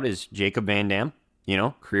point out is Jacob Van Dam. You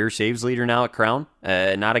know, career saves leader now at Crown.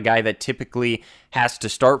 Not a guy that typically has to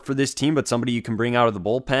start for this team, but somebody you can bring out of the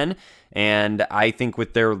bullpen. And I think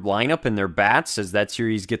with their lineup and their bats, as that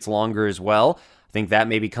series gets longer as well, I think that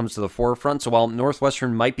maybe comes to the forefront. So while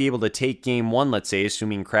Northwestern might be able to take game 1, let's say,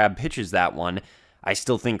 assuming Crab pitches that one, I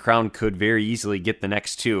still think Crown could very easily get the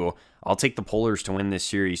next 2. I'll take the Polars to win this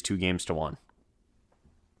series 2-1.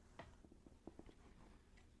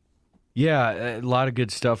 Yeah, a lot of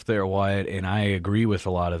good stuff there, Wyatt, and I agree with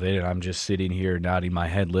a lot of it, and I'm just sitting here nodding my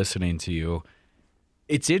head listening to you.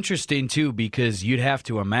 It's interesting, too, because you'd have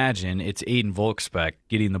to imagine it's Aiden Volksbeck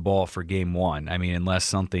getting the ball for game 1. I mean, unless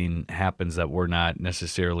something happens that we're not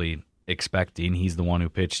necessarily expecting. He's the one who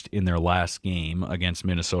pitched in their last game against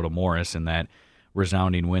Minnesota Morris in that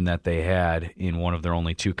resounding win that they had in one of their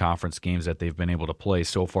only 2 conference games that they've been able to play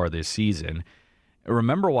so far this season.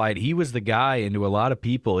 Remember, Wyatt, he was the guy, and to a lot of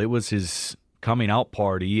people, it was his coming out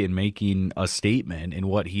party and making a statement in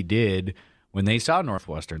what he did when they saw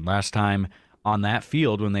Northwestern last time on that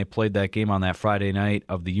field when they played that game on that Friday night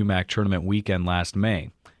of the UMAC tournament weekend last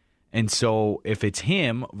May. And so if it's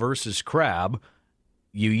him versus Crab,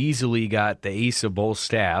 you easily got the ace of both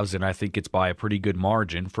staffs, and I think it's by a pretty good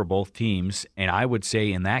margin for both teams. And I would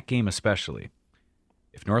say in that game especially,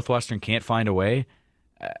 if Northwestern can't find a way,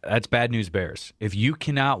 that's bad news bears. If you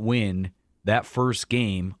cannot win that first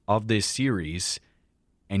game of this series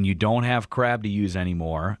and you don't have Crab to use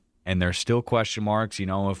anymore, and there's still question marks, you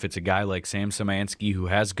know, if it's a guy like Sam Szymanski who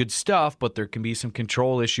has good stuff, but there can be some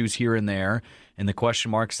control issues here and there, and the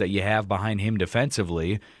question marks that you have behind him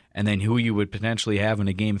defensively, and then who you would potentially have in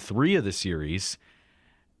a game 3 of the series,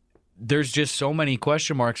 there's just so many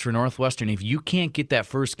question marks for Northwestern. If you can't get that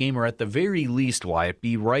first game, or at the very least, Wyatt,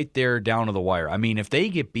 be right there down to the wire. I mean, if they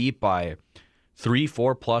get beat by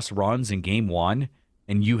 3-4 plus runs in game 1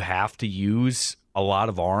 and you have to use a lot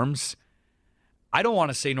of arms, I don't want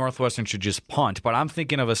to say Northwestern should just punt, but I'm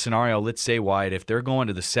thinking of a scenario, let's say, Wyatt, if they're going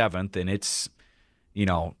to the 7th and it's,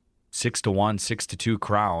 6-1, 6-2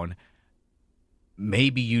 Crown,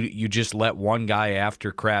 maybe you just let one guy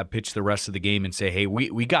after Crab pitch the rest of the game and say, hey,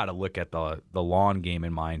 we got to look at the lawn game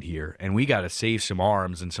in mind here, and we got to save some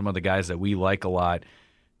arms and some of the guys that we like a lot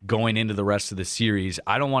going into the rest of the series.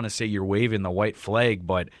 I don't want to say you're waving the white flag,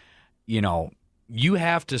 but, you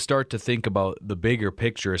have to start to think about the bigger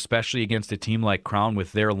picture, especially against a team like Crown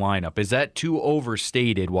with their lineup. Is that too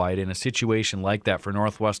overstated, Wyatt, in a situation like that for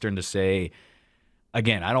Northwestern to say,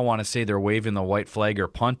 again, I don't want to say they're waving the white flag or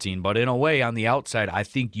punting, but in a way, on the outside, I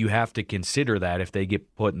think you have to consider that if they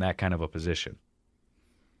get put in that kind of a position.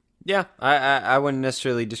 Yeah, I wouldn't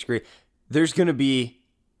necessarily disagree. There's going to be,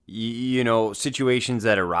 situations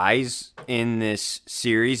that arise in this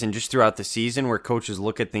series and just throughout the season where coaches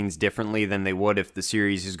look at things differently than they would if the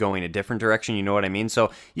series is going a different direction. You know what I mean?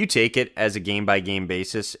 So you take it as a game-by-game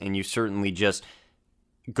basis, and you certainly just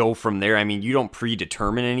go from there. I mean, you don't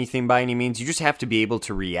predetermine anything by any means. You just have to be able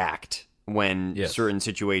to react when certain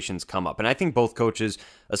situations come up. And I think both coaches,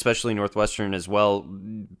 especially Northwestern as well,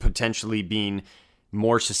 potentially being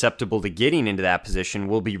more susceptible to getting into that position,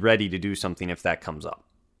 will be ready to do something if that comes up.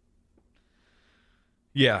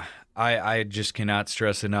 Yeah, I just cannot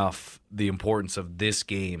stress enough the importance of this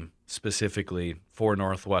game specifically for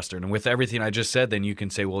Northwestern. And with everything I just said, then you can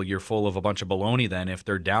say, well, you're full of a bunch of baloney then. If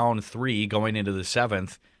they're down 3 going into the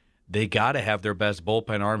 7th, they got to have their best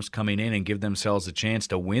bullpen arms coming in and give themselves a chance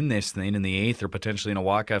to win this thing in the 8th or potentially in a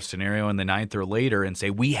walk-off scenario in the 9th or later and say,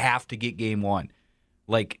 we have to get game 1.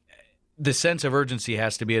 Like, the sense of urgency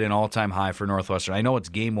has to be at an all-time high for Northwestern. I know it's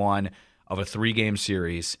game 1 of a 3-game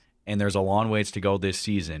series, and there's a long ways to go this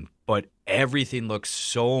season, but everything looks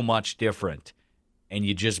so much different, and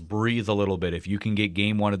you just breathe a little bit if you can get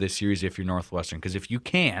game 1 of this series if you're Northwestern. Because if you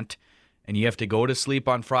can't, and you have to go to sleep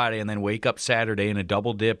on Friday and then wake up Saturday in a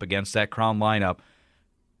double dip against that Crown lineup,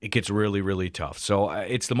 it gets really, really tough. So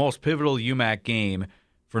it's the most pivotal UMAC game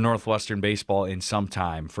for Northwestern baseball in some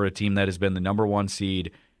time for a team that has been the number 1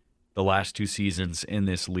 seed the last 2 seasons in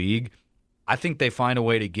this league. I think they find a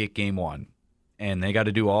way to get game 1. And they got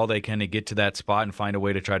to do all they can to get to that spot and find a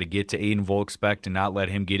way to try to get to Aiden Volksbeck and not let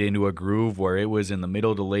him get into a groove where it was in the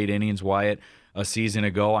middle to late innings, Wyatt, a season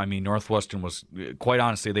ago. I mean, Northwestern was, quite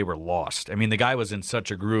honestly, they were lost. I mean, the guy was in such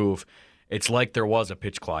a groove. It's like there was a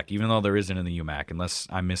pitch clock, even though there isn't in the UMAC, unless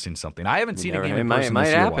I'm missing something. I haven't seen a game in person this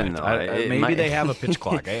year, happen, Wyatt. Maybe they have a pitch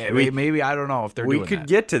clock. Maybe I don't know if they're doing that. We could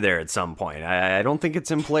get to there at some point. I don't think it's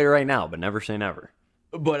in play right now, but never say never.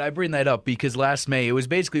 But I bring that up because last May, it was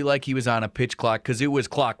basically like he was on a pitch clock because it was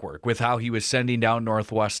clockwork with how he was sending down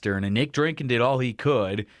Northwestern. And Nick Drinkin did all he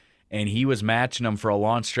could, and he was matching them for a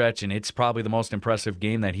long stretch. And it's probably the most impressive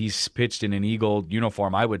game that he's pitched in an Eagle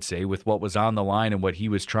uniform, I would say, with what was on the line and what he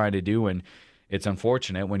was trying to do. And it's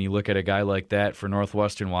unfortunate when you look at a guy like that for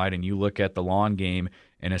Northwestern wide and you look at the long game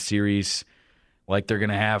in a series like they're going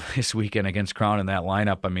to have this weekend against Crown in that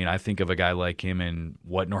lineup. I mean, I think of a guy like him and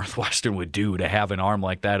what Northwestern would do to have an arm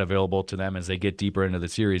like that available to them as they get deeper into the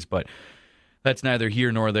series. But that's neither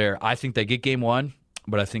here nor there. I think they get game 1,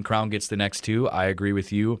 but I think Crown gets the next 2. I agree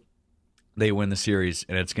with you. They win the series,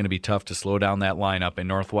 and it's going to be tough to slow down that lineup. In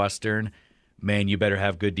Northwestern, man, you better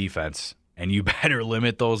have good defense. And you better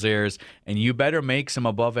limit those errors, and you better make some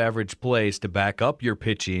above-average plays to back up your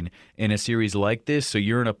pitching in a series like this so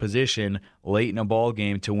you're in a position late in a ball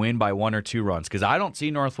game to win by 1 or 2 runs. Because I don't see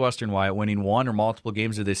Northwestern, Wyatt, winning 1 or multiple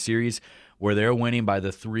games of this series where they're winning by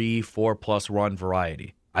the 3, 4-plus run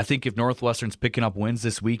variety. I think if Northwestern's picking up wins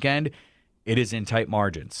this weekend, it is in tight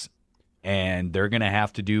margins. And they're going to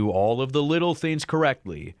have to do all of the little things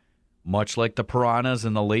correctly, much like the Piranhas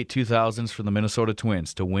in the late 2000s for the Minnesota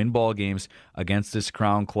Twins, to win ball games against this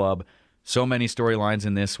Crown club. So many storylines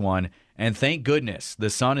in this one. And thank goodness the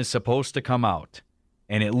sun is supposed to come out.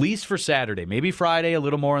 And at least for Saturday, maybe Friday, a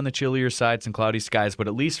little more on the chillier side, some cloudy skies, but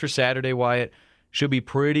at least for Saturday, Wyatt, should be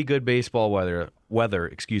pretty good baseball weather,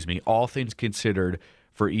 all things considered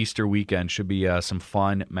for Easter weekend. Should be some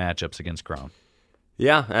fun matchups against Crown.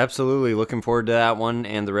 Yeah, absolutely. Looking forward to that one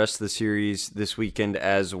and the rest of the series this weekend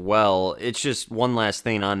as well. It's just one last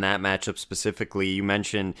thing on that matchup specifically. You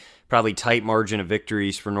mentioned probably tight margin of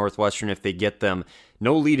victories for Northwestern if they get them.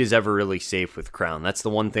 No lead is ever really safe with Crown. That's the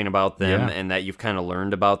one thing about them, and that you've kind of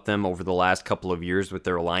learned about them over the last couple of years with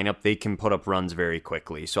their lineup. They can put up runs very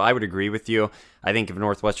quickly. So I would agree with you. I think if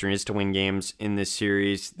Northwestern is to win games in this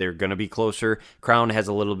series, they're going to be closer. Crown has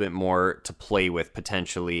a little bit more to play with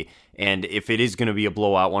potentially. And if it is going to be a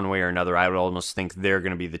blowout one way or another, I would almost think they're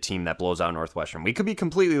going to be the team that blows out Northwestern. We could be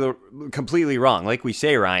completely wrong. Like we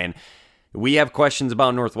say, Ryan, we have questions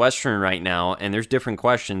about Northwestern right now, and there's different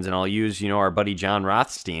questions, and I'll use, our buddy John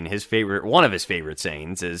Rothstein, one of his favorite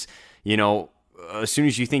sayings is, as soon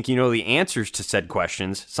as you think you know the answers to said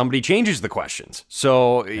questions, somebody changes the questions.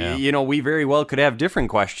 So, we very well could have different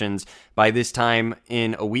questions by this time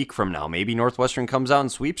in a week from now. Maybe Northwestern comes out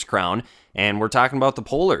and sweeps Crown, and we're talking about the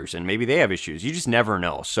Polars, and maybe they have issues. You just never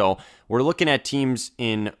know. So we're looking at teams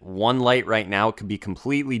in one light right now. It could be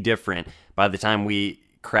completely different by the time we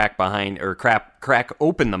crack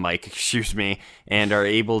open the mic, and are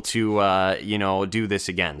able to, do this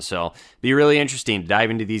again. So be really interesting to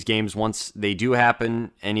dive into these games once they do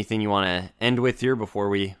happen. Anything you want to end with here before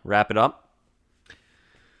we wrap it up?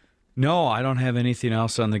 No, I don't have anything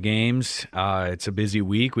else on the games. It's a busy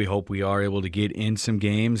week. We hope we are able to get in some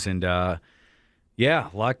games and Yeah,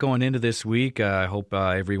 a lot going into this week. I hope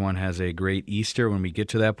everyone has a great Easter when we get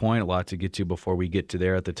to that point. A lot to get to before we get to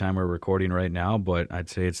there at the time we're recording right now, but I'd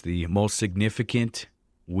say it's the most significant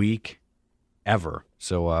week ever.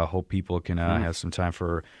 So I hope people can have some time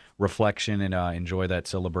for reflection and enjoy that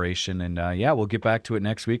celebration. And yeah, we'll get back to it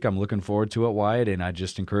next week. I'm looking forward to it, Wyatt, and I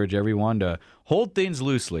just encourage everyone to hold things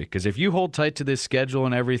loosely, because if you hold tight to this schedule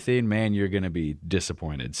and everything, man, you're going to be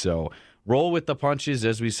disappointed. So roll with the punches,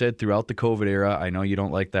 as we said, throughout the COVID era. I know you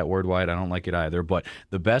don't like that word, Wyatt. I don't like it either, but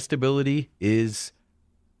the best ability is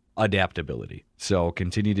adaptability. So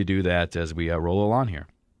continue to do that as we roll along here.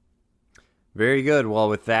 Very good. Well,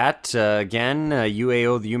 with that, again,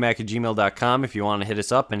 uaotheumac@gmail.com if you want to hit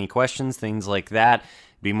us up. Any questions, things like that,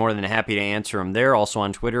 be more than happy to answer them there. Also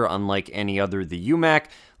on Twitter, unlike any other, the UMAC.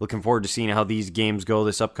 Looking forward to seeing how these games go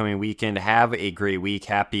this upcoming weekend. Have a great week.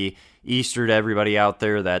 Happy Easter to everybody out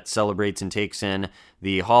there that celebrates and takes in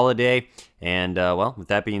the holiday. And, well, with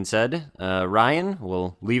that being said, Ryan,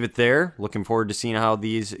 we'll leave it there. Looking forward to seeing how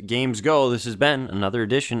these games go. This has been another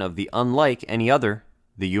edition of the Unlike Any Other,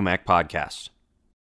 the UMAC podcast.